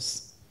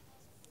Jesus.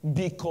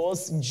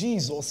 Because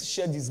Jesus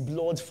shed his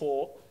blood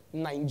for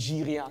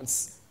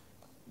Nigerians.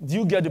 Do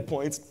you get the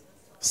point?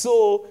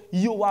 So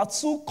you are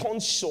too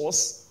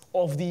conscious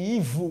of the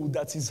evil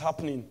that is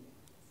happening.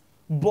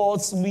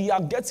 But we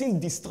are getting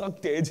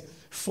distracted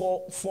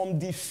from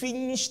the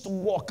finished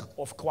work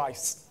of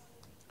Christ.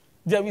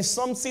 There is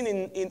something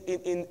in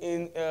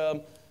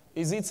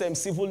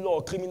civil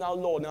law, criminal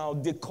law now,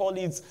 they call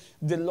it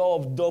the law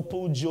of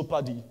double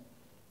jeopardy.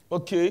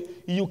 Okay?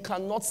 You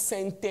cannot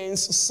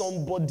sentence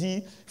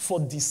somebody for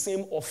the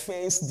same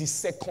offense the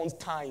second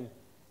time.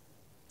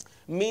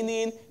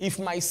 Meaning, if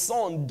my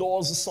son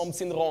does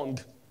something wrong,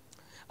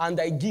 and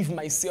I give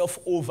myself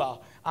over,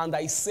 and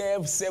I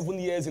serve 7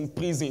 years in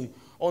prison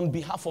on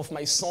behalf of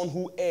my son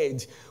who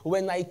erred,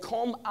 when I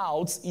come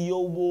out, you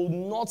will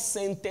not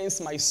sentence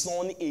my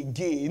son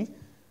again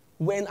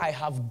when I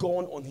have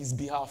gone on his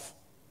behalf.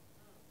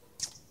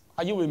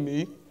 Are you with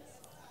me?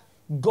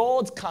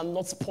 God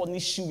cannot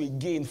punish you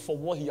again for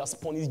what he has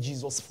punished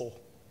Jesus for.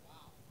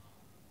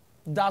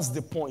 That's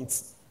the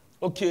point.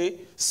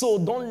 Okay? So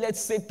don't let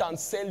Satan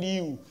tell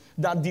you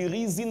that the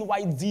reason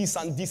why this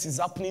and this is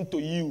happening to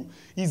you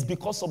is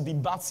because of the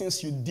bad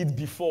things you did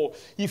before.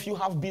 If you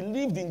have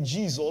believed in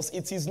Jesus,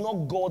 it is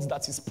not God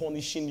that is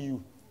punishing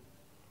you.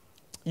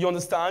 You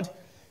understand?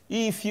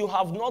 If you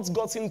have not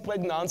gotten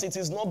pregnant, it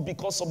is not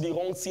because of the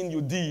wrong thing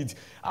you did.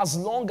 As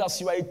long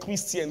as you are a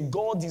Christian,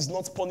 God is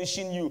not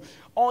punishing you.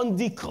 On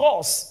the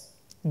cross,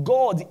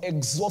 God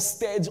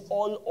exhausted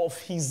all of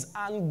his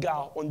anger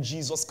on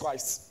Jesus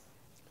Christ.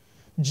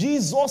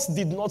 Jesus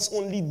did not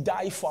only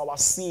die for our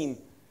sin,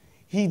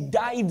 he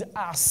died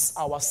as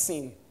our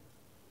sin.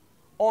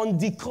 On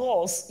the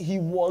cross, he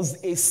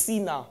was a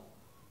sinner.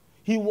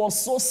 He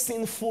was so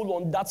sinful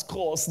on that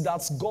cross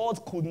that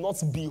God could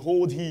not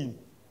behold him.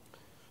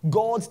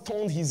 God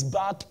turned his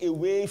back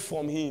away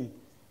from him.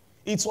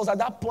 It was at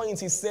that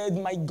point he said,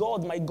 my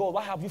God,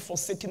 why have you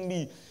forsaken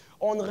me?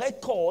 On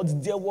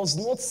record, there was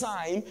no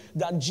time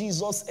that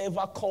Jesus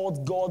ever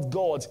called God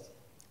God.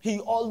 He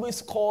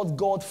always called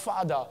God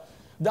Father.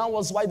 That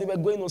was why they were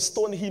going to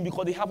stone him,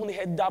 because they haven't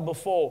heard that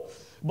before.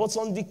 But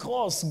on the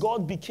cross,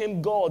 God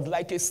became God,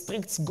 like a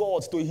strict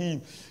God to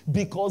him,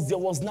 because there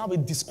was now a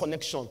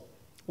disconnection.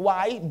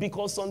 Why?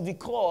 Because on the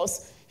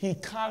cross, he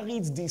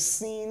carried the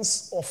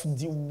sins of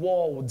the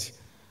world,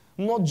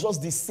 not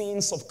just the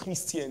sins of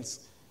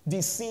Christians,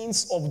 the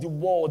sins of the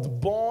world,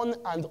 born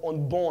and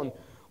unborn,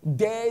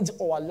 dead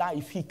or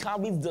alive. He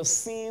carried the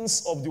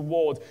sins of the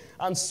world,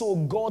 and so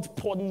God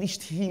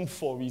punished him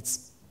for it.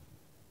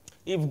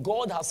 If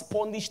God has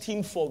punished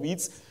him for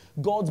it,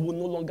 God will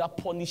no longer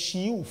punish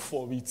you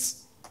for it.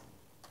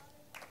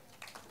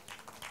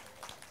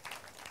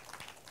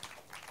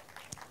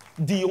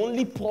 The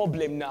only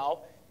problem now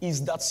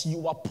is that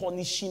you are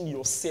punishing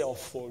yourself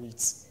for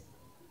it.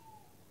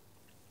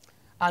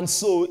 And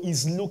so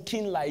it's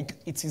looking like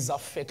it is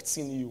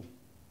affecting you.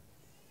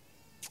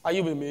 Are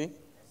you with me?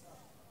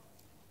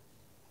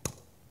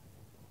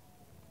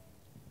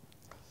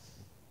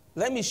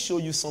 Let me show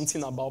you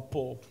something about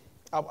Paul.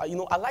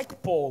 I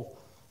like Paul.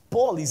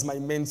 Paul is my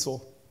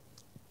mentor.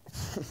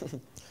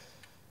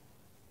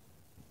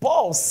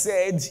 Paul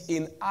said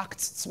in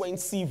Acts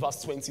 20,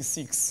 verse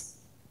 26,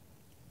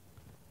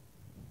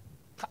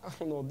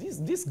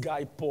 this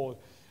guy, Paul,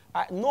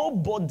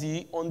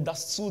 nobody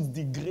understood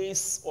the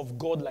grace of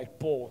God like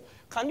Paul.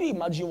 Can you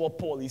imagine what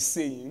Paul is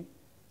saying?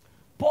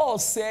 Paul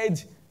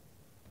said,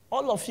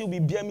 all of you will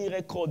bear me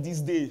record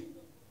this day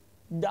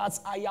that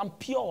I am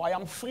pure, I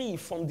am free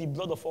from the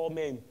blood of all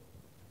men.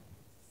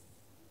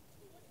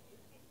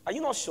 Are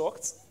you not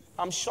shocked?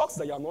 I'm shocked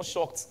that you are not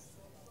shocked.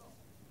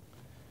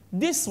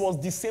 This was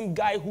the same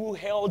guy who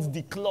held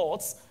the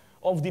cloths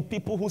of the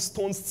people who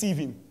stoned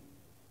Stephen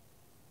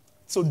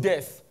to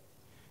death.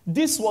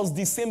 This was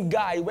the same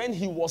guy when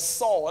he was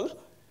Saul.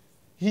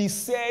 He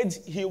said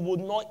he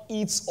would not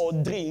eat or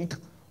drink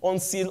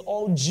until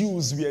all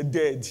Jews were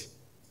dead.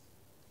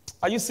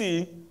 Are you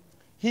seeing?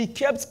 He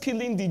kept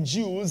killing the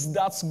Jews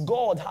that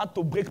God had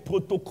to break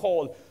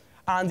protocol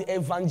and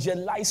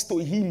evangelize to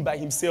him by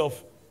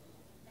himself.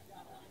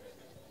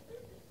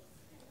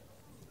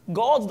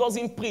 God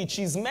doesn't preach,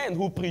 it's men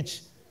who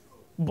preach.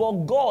 But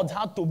God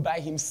had to by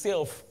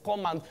himself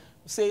come and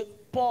say,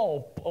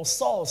 Paul, or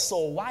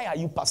Saul, why are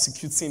you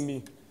persecuting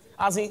me?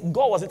 As in,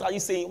 God was literally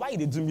saying, why did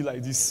they do me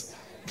like this?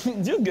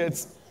 Do you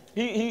get?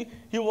 He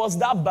was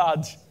that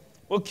bad.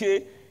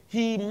 Okay?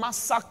 He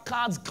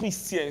massacred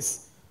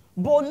Christians.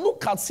 But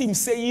look at him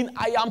saying,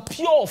 I am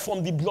pure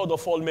from the blood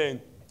of all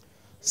men.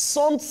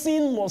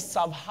 Something must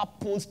have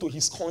happened to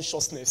his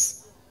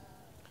consciousness.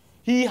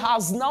 He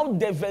has now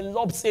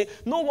developed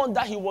no wonder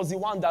he was the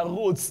one that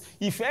wrote,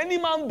 if any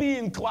man be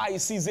in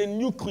Christ, he is a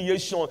new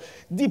creation.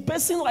 The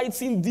person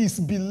writing this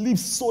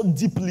believes so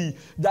deeply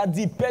that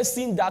the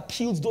person that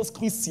killed those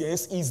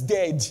Christians is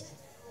dead.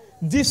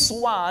 This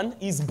one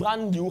is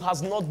brand new,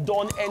 has not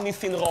done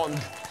anything wrong.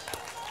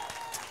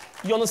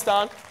 You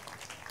understand?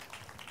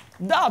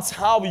 That's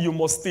how you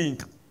must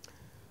think.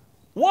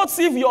 What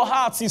if your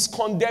heart is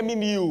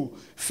condemning you?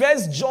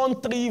 1 John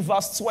 3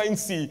 verse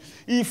 20.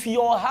 If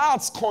your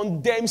heart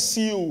condemns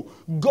you,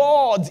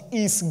 God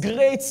is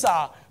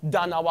greater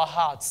than our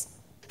hearts.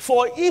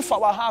 For if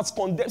our hearts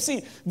condemn,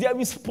 see, there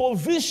is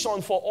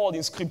provision for all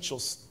in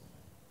scriptures.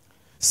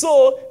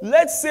 So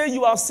let's say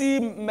you are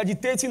still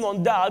meditating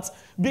on that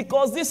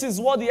because this is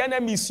what the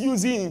enemy is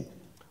using.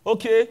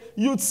 Okay?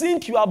 You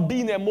think you are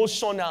being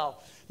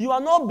emotional. You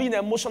are not being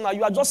emotional,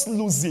 you are just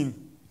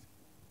losing.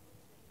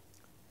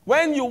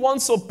 When you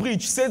want to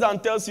preach, Satan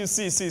tells you,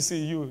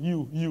 see,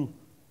 you,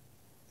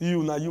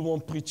 now you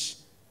won't preach.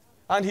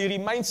 And he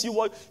reminds you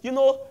what,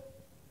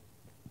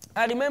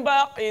 I remember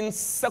in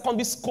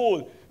secondary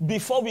school,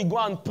 before we go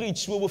and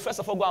preach, we will first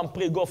of all go and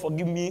pray, God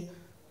forgive me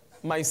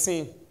my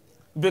sin.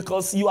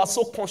 Because you are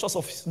so conscious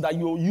of that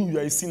you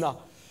are a sinner.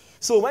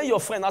 So when your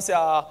friend asks,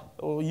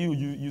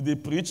 you they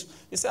preach,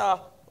 you say,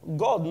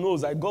 God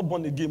knows I got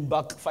born again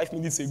back 5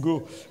 minutes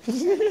ago.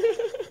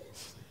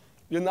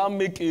 You now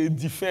make a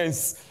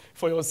defense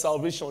for your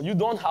salvation. You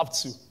don't have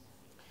to.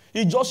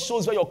 It just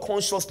shows where your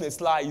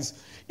consciousness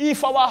lies.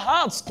 If our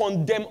hearts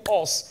condemn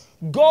us,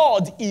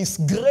 God is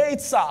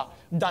greater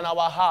than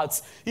our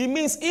hearts. It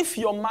means if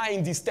your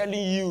mind is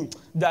telling you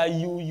that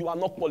you are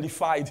not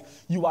qualified,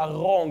 you are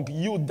wrong,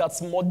 you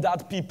that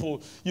murdered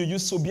people, you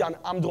used to be an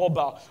armed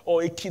robber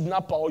or a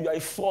kidnapper or you are a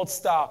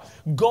fraudster,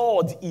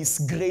 God is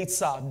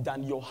greater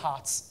than your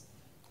heart.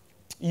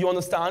 You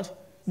understand?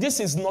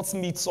 This is not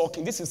me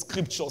talking. This is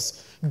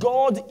scriptures.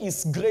 God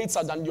is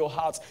greater than your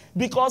heart.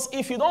 Because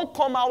if you don't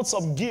come out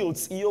of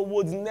guilt, you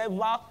would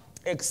never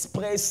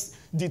express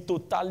the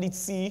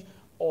totality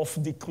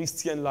of the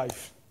Christian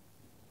life.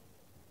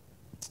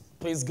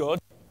 Praise God.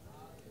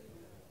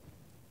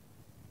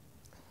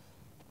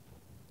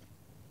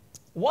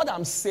 What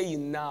I'm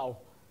saying now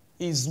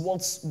is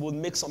what will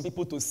make some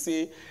people to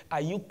say,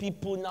 are you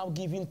people now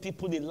giving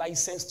people the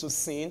license to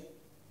sin?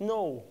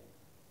 No.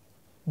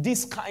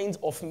 This kind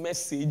of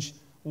message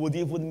would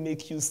even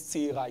make you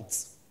stay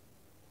right.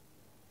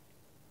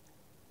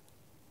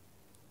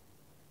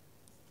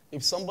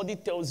 If somebody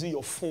tells you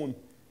your phone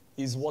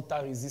is water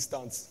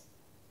resistant,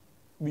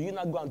 will you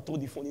not go and throw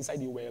the phone inside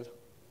the well?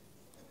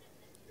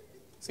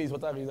 Say it's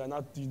water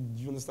resistant. Do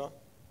you understand?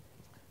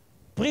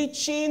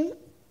 Preaching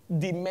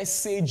the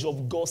message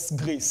of God's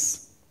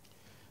grace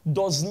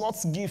does not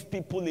give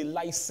people a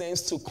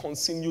license to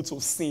continue to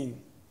sin.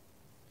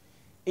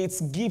 It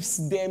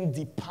gives them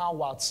the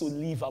power to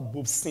live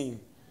above sin.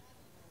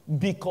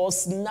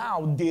 Because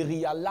now they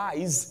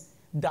realize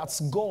that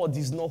God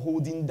is not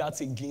holding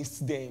that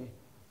against them.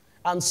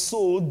 And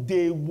so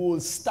they will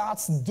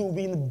start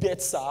doing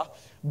better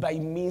by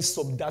means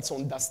of that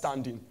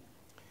understanding.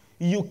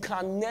 You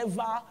can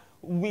never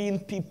win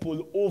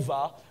people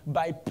over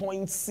by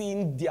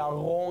pointing their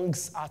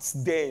wrongs at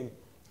them.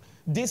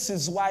 This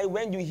is why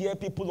when you hear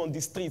people on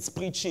the streets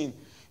preaching,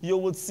 you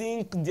would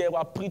think there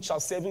are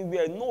preachers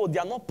everywhere. No, they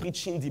are not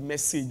preaching the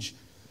message.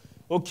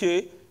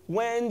 Okay?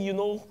 When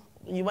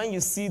you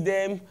see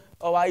them,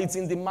 all right,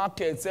 in the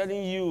market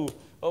telling you,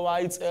 all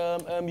right,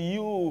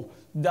 you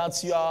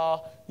that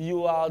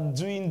you are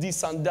doing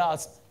this and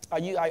that.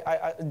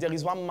 There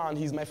is one man,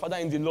 he's my father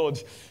in the Lord.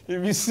 He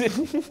will say,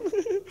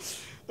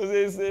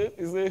 he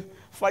say,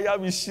 fire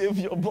will shave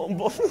your bum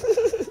bum.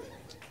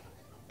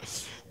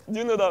 Do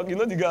you know that? You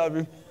know the guy? I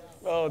mean?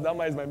 Oh, that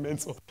man is my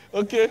mentor.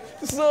 Okay,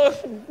 so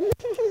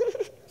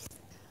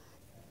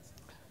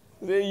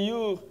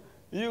you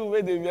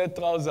where they wear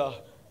trousers.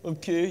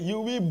 Okay,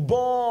 you will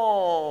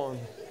burn.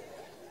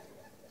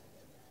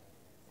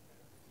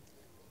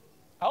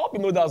 I hope you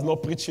know that's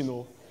not preaching.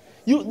 No?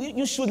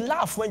 You should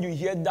laugh when you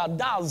hear that.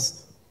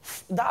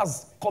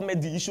 That's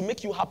comedy. It should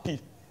make you happy.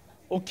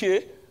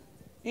 Okay?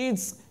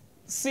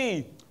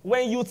 See,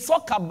 when you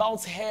talk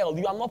about hell,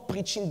 you are not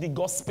preaching the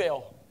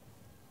gospel.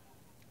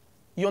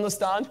 You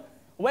understand?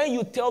 When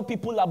you tell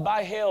people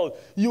about hell,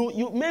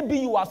 maybe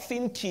you are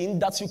thinking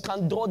that you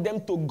can draw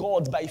them to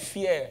God by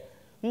fear.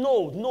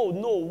 No.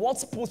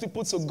 What pulls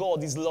people to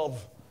God is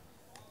love.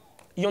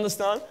 You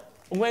understand?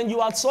 When you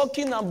are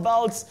talking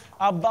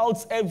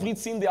about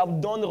everything they have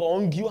done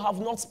wrong, you have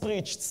not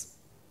preached.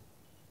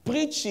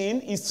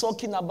 Preaching is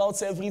talking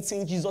about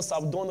everything Jesus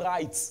have done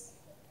right.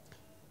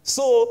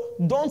 So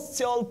don't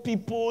tell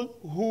people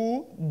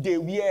who they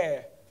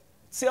were.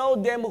 Tell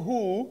them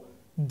who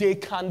they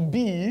can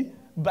be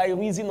by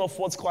reason of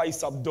what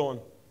Christ have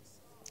done.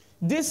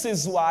 This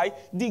is why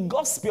the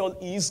gospel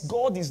is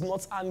God is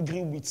not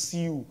angry with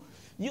you.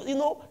 You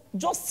know,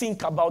 just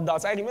think about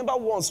that. I remember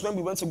once when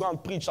we went to go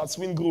and preach at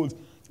Swing Road,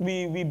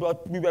 we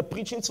were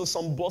preaching to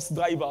some bus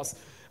drivers,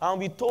 and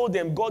we told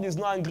them, God is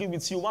not angry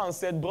with you. One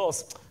said,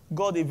 boss,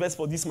 God a verse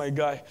for this, my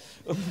guy.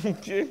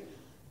 Okay?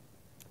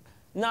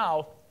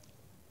 Now,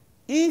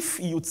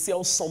 if you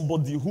tell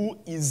somebody who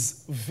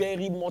is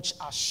very much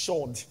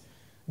assured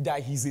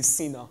that he's a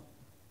sinner,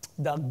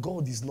 that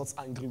God is not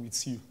angry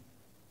with you,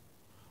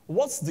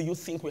 what do you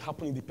think will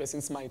happen in the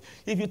person's mind?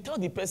 If you tell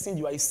the person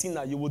you are a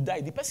sinner, you will die,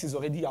 the person is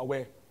already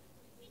aware.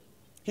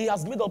 He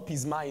has made up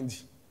his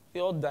mind. They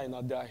all die and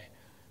I die.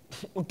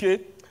 Okay?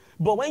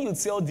 But when you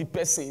tell the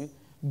person,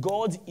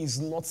 God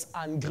is not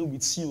angry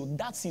with you,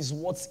 that is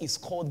what is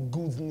called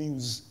good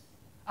news.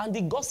 And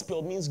the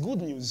gospel means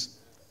good news.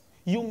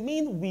 You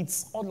mean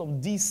with all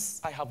of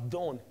this I have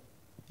done,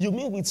 you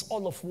mean with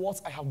all of what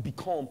I have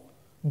become,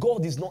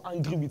 God is not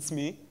angry with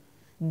me?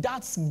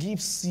 That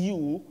gives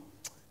you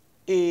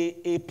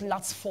a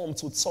platform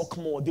to talk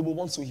more. They will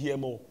want to hear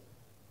more.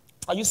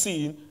 Are you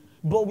seeing?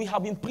 But we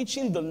have been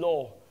preaching the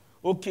law.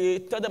 Okay,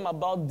 tell them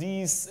about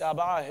this,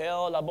 about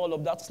hell, about all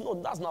of that.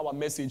 No, that's not our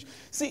message.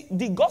 See,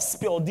 the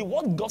gospel, the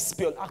word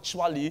gospel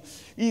actually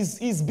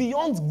is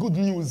beyond good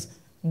news.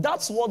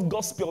 That's what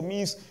gospel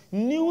means.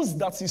 News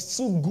that is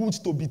too good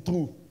to be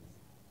true.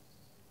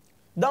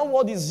 That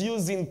word is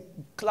used in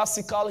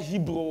classical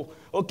Hebrew,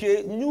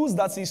 okay? News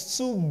that is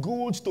too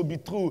good to be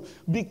true.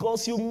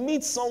 Because you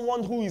meet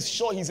someone who is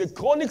sure he's a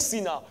chronic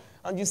sinner,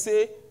 and you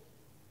say,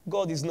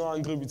 God is not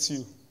angry with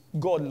you.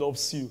 God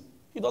loves you.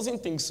 He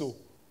doesn't think so.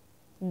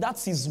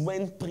 That is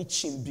when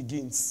preaching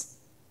begins.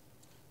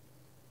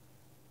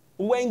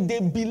 When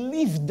they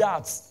believe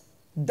that,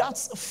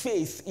 that's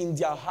faith in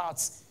their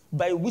hearts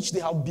by which they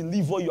have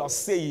believed what you are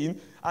saying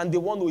and they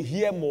want to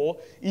hear more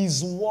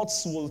is what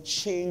will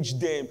change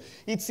them.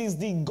 It is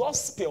the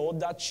gospel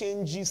that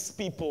changes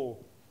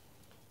people.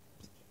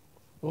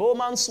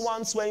 Romans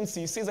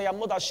 1:20 says, I am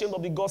not ashamed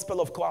of the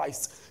gospel of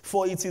Christ,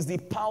 for it is the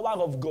power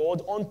of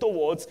God unto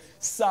what?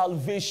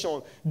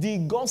 Salvation. The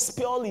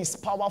gospel is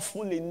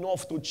powerful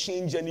enough to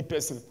change any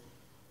person.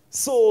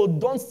 So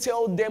don't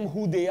tell them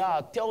who they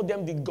are. Tell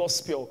them the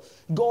gospel.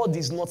 God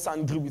is not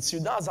angry with you.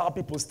 That's how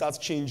people start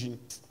changing.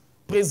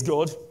 Praise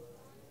God.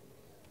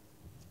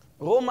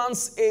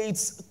 Romans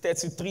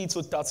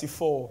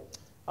 8:33-34.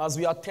 As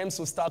we attempt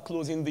to start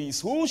closing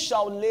this. Who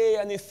shall lay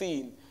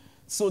anything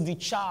to the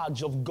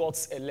charge of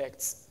God's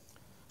elect?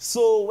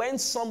 So when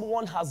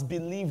someone has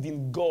believed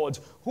in God,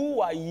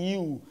 who are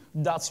you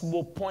that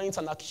will point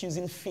an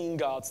accusing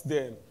finger at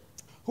them?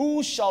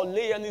 Who shall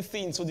lay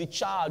anything to the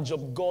charge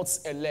of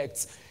God's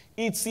elect?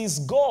 It is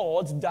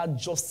God that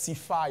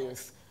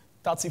justifieth.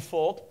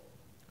 34.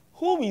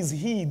 Who is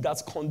he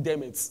that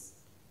condemneth?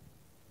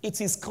 It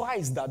is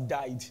Christ that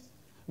died.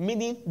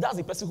 Meaning, that's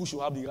the person who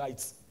should have the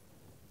right.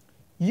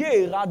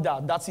 Yea, rather,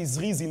 that is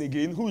risen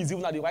again, who is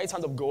even at the right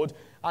hand of God,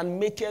 and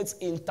maketh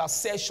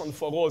intercession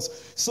for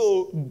us.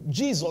 So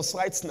Jesus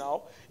right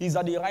now is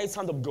at the right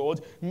hand of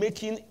God,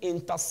 making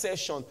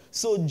intercession.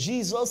 So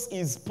Jesus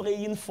is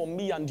praying for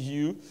me and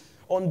you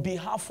on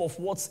behalf of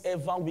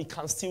whatever we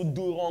can still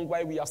do wrong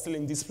while we are still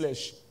in this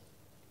flesh.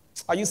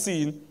 Are you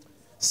seeing?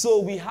 So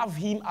we have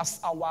him as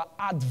our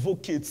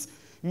advocate.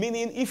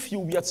 Meaning, if you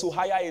were to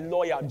hire a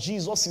lawyer,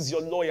 Jesus is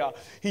your lawyer.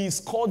 He is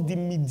called the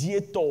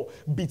mediator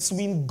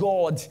between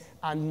God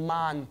and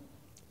man.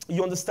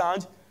 You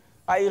understand?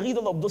 I read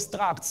all of those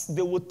tracts.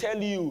 They will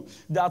tell you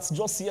that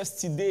just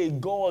yesterday,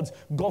 God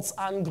got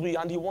angry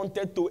and he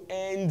wanted to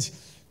end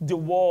the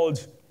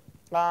world.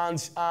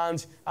 And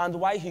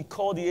while he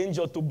called the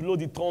angel to blow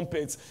the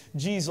trumpet,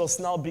 Jesus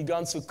now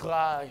began to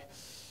cry.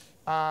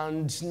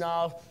 And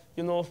now,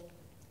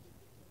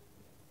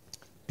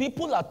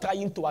 people are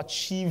trying to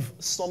achieve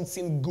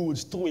something good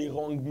through a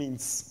wrong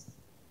means.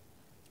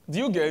 Do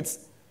you get?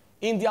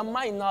 In their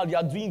mind now, they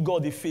are doing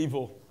God a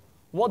favor.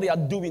 What they are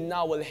doing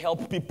now will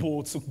help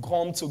people to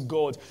come to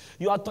God.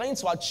 You are trying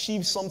to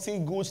achieve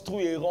something good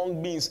through a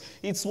wrong means.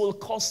 It will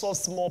cause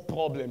us more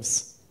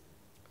problems.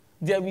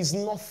 There is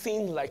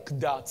nothing like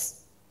that.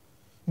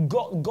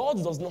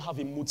 God does not have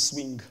a mood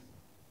swing.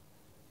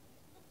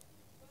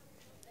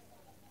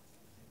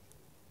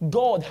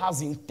 God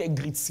has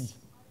integrity.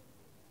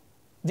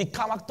 The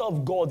character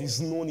of God is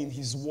known in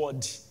his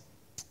word.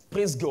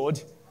 Praise God.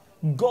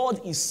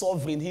 God is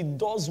sovereign. He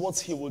does what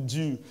he will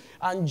do.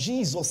 And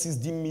Jesus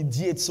is the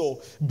mediator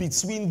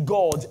between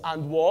God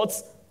and what?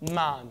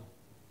 Man.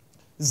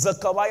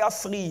 Zechariah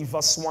 3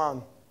 verse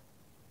 1.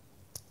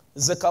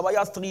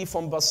 Zechariah 3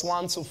 from verse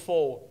 1 to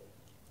 4.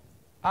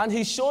 And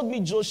he showed me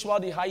Joshua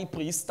the high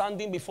priest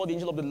standing before the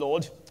angel of the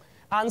Lord,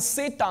 and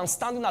Satan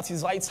standing at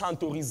his right hand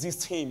to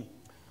resist him.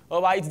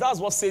 All right, that's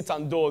what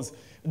Satan does.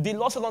 The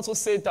Lord said unto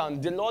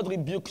Satan, the Lord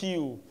rebuke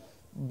you,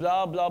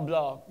 blah, blah,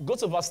 blah. Go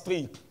to verse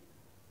 3.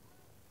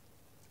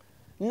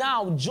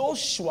 Now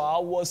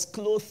Joshua was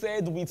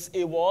clothed with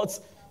a what?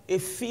 A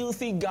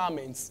filthy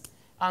garment,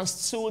 and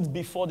stood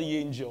before the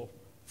angel.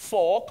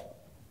 4.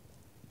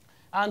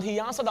 And he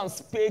answered and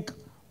spake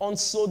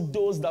unto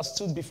those that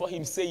stood before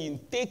him, saying,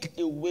 take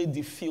away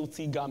the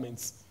filthy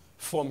garments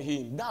from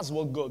him. That's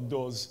what God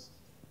does.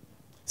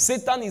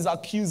 Satan is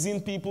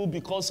accusing people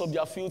because of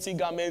their filthy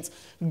garments.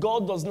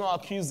 God does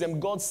not accuse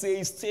them. God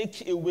says,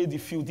 take away the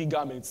filthy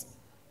garments.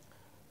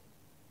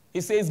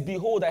 He says,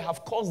 behold, I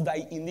have caused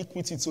thy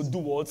iniquity to do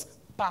what?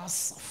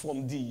 Pass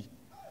from thee.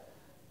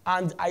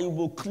 And I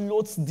will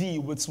clothe thee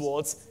with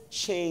what?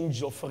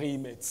 Change of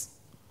raiment.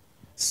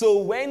 So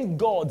when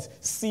God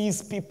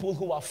sees people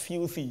who are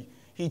filthy,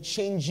 he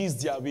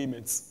changes their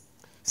raiment.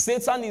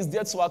 Satan is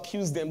there to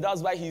accuse them.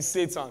 That's why he's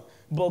Satan.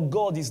 But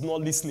God is not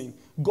listening.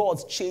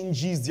 God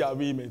changes their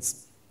raiment.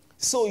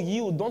 So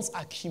you don't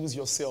accuse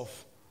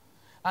yourself.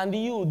 And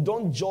you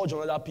don't judge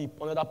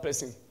another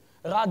person.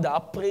 Rather,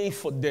 pray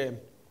for them.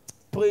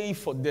 Pray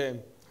for them.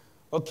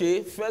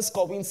 Okay? 1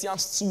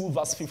 Corinthians 2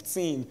 verse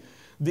 15.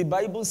 The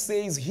Bible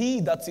says,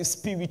 he that is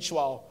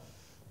spiritual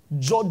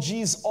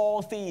judges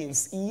all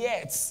things,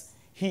 yet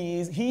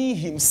he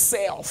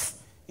himself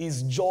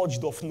is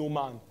judged of no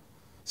man.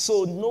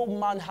 So no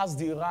man has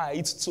the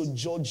right to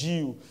judge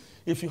you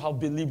if you have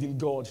believed in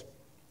God.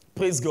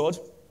 Praise God.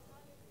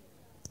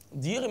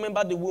 Do you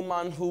remember the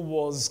woman who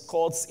was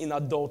caught in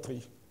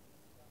adultery?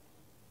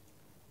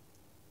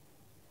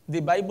 The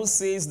Bible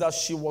says that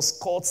she was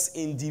caught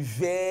in the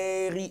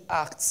very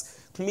act,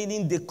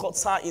 meaning they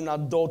caught her in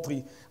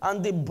adultery,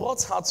 and they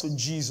brought her to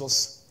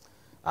Jesus.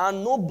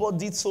 And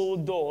nobody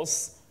told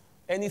us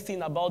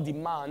anything about the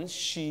man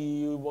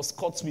she was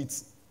caught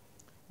with,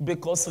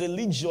 because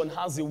religion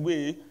has a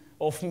way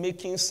of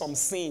making some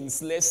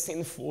sins less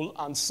sinful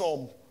and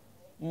some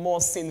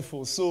more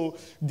sinful. So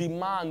the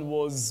man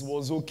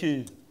was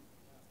okay,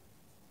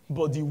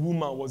 but the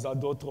woman was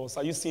adulterous.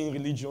 Are you seeing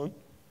religion?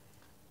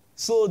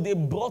 So they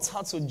brought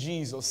her to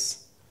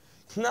Jesus.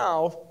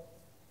 Now,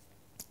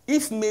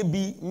 if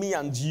maybe me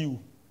and you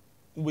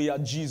were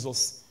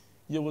Jesus,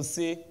 you will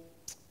say,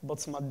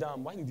 but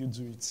madam, why did you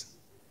do it?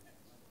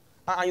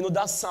 And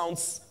that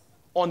sounds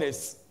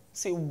honest.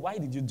 Say, why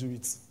did you do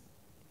it?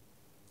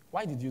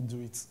 Why did you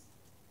do it?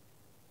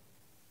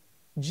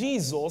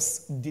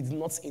 Jesus did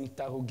not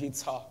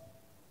interrogate her.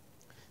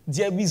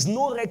 There is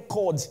no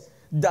record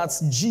that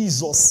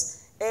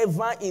Jesus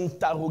ever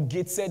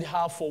interrogated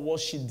her for what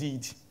she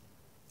did.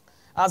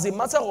 As a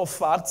matter of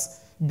fact,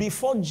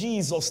 before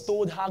Jesus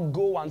told her,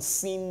 go and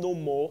sin no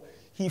more,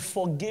 he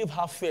forgave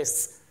her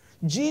first.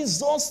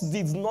 Jesus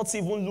did not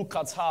even look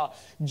at her.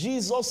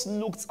 Jesus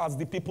looked at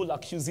the people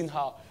accusing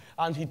her,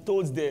 and he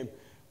told them,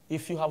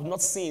 if you have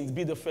not sinned,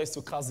 be the first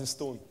to cast the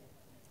stone.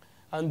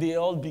 And they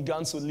all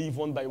began to leave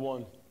one by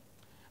one.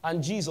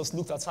 And Jesus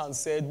looked at her and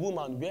said,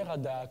 woman, where are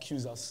thy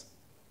accusers?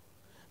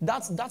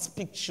 That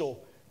picture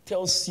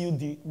tells you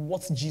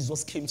what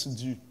Jesus came to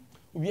do.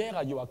 Where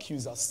are your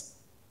accusers?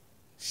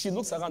 She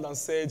looked around and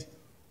said,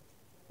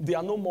 there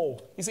are no more.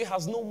 He said,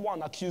 has no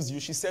one accused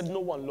you? She said, no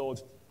one,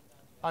 Lord.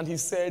 And he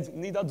said,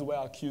 neither do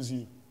I accuse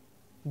you.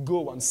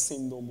 Go and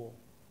sin no more.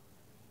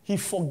 He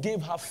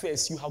forgave her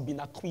first. You have been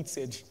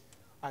acquitted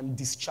and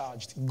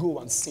discharged. Go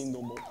and sin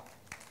no more.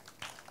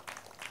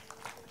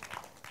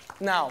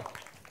 Now,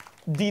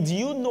 did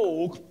you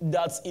know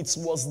that it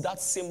was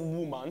that same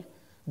woman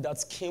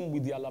that came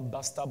with the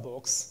alabaster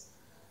box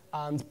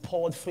and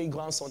poured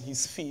fragrance on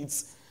his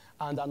feet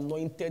and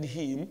anointed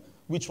him,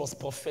 which was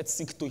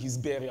prophetic to his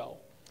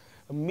burial?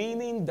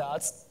 Meaning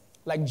that,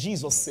 like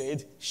Jesus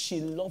said,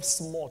 she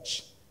loves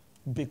much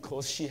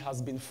because she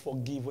has been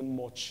forgiven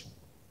much.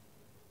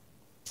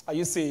 Are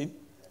you saying?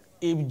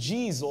 If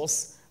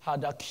Jesus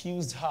had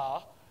accused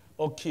her,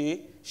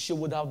 okay, she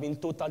would have been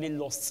totally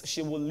lost.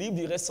 She would live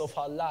the rest of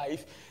her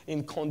life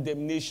in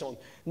condemnation.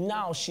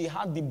 Now she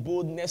had the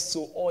boldness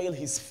to oil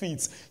his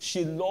feet.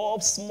 She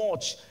loves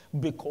much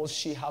because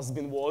she has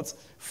been what?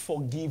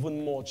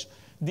 Forgiven much.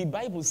 The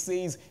Bible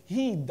says,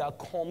 he that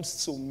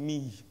comes to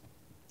me,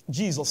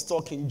 Jesus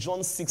talking, John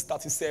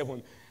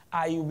 6:37,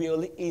 I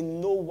will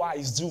in no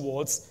wise do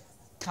what?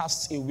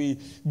 Cast away.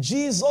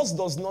 Jesus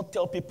does not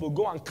tell people,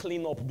 go and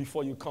clean up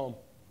before you come.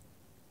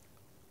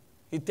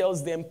 He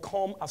tells them,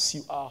 come as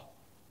you are.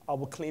 I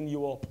will clean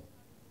you up.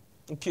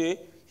 Okay?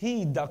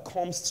 He that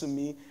comes to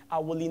me, I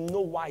will in no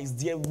wise,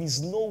 there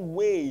is no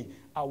way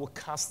I will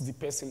cast the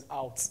person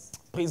out.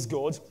 Praise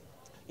God.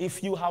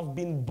 If you have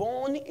been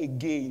born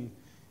again,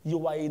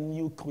 you are a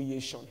new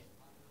creation.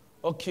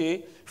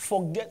 Okay?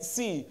 Forget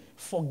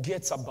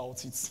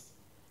about it.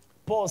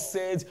 Paul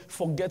said,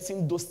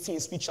 forgetting those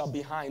things which are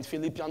behind,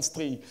 Philippians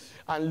 3,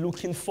 and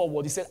looking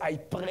forward. He said, I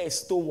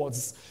press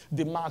towards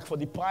the mark for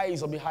the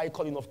prize of the high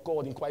calling of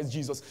God in Christ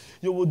Jesus.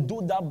 You will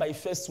do that by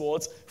first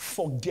words,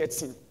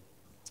 forgetting.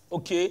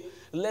 Okay?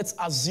 Let's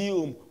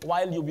assume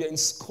while you were in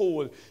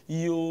school,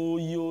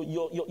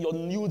 your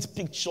nude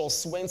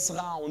pictures went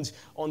round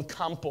on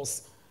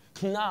campus.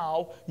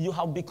 Now, you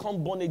have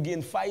become born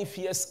again 5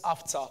 years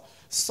after.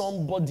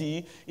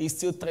 Somebody is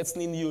still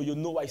threatening you. You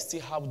know I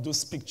still have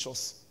those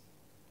pictures.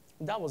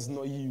 That was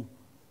not you.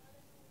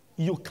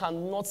 You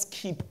cannot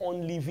keep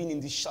on living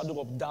in the shadow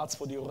of that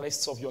for the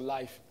rest of your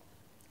life.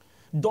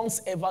 Don't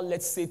ever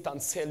let Satan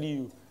tell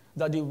you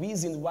that the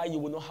reason why you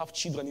will not have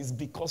children is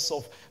because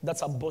of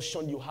that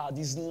abortion you had.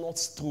 Is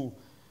not true.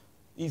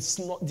 It's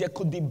not. There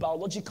could be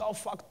biological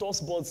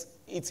factors, but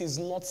it is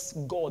not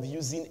God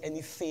using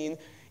anything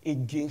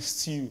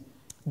against you.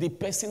 The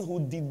person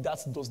who did that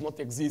does not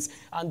exist.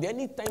 And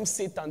anytime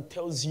Satan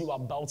tells you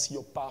about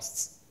your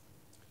past,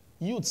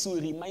 you too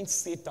remind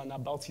Satan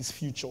about his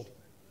future.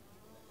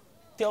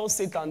 Tell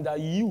Satan that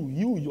you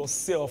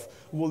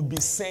yourself will be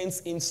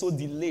sent into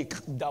the lake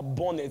that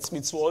burneth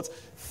with what?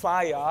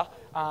 Fire,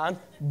 and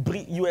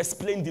you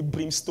explain the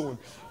brimstone.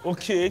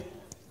 Okay?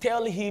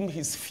 Tell him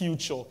his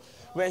future.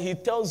 When he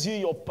tells you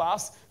your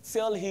past,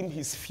 tell him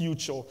his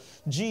future.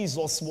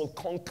 Jesus will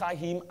conquer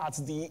him at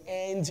the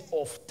end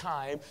of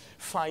time,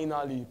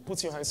 finally.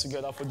 Put your hands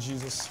together for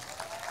Jesus.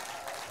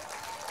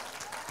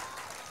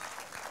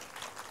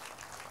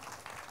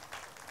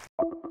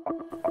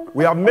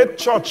 We have made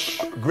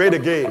church great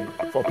again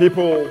for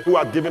people who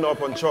are giving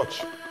up on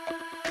church.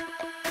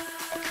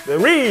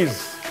 There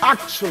is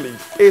actually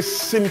a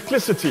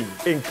simplicity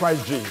in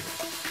Christ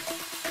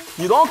Jesus.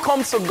 You don't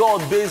come to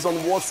God based on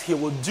what he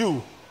will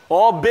do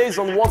or based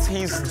on what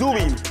he's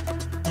doing.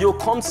 You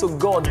come to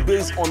God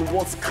based on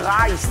what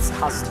Christ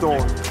has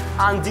done.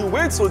 And the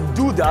way to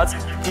do that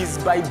is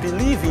by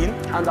believing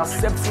and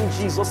accepting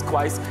Jesus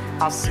Christ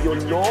as your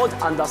Lord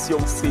and as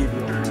your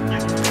Savior.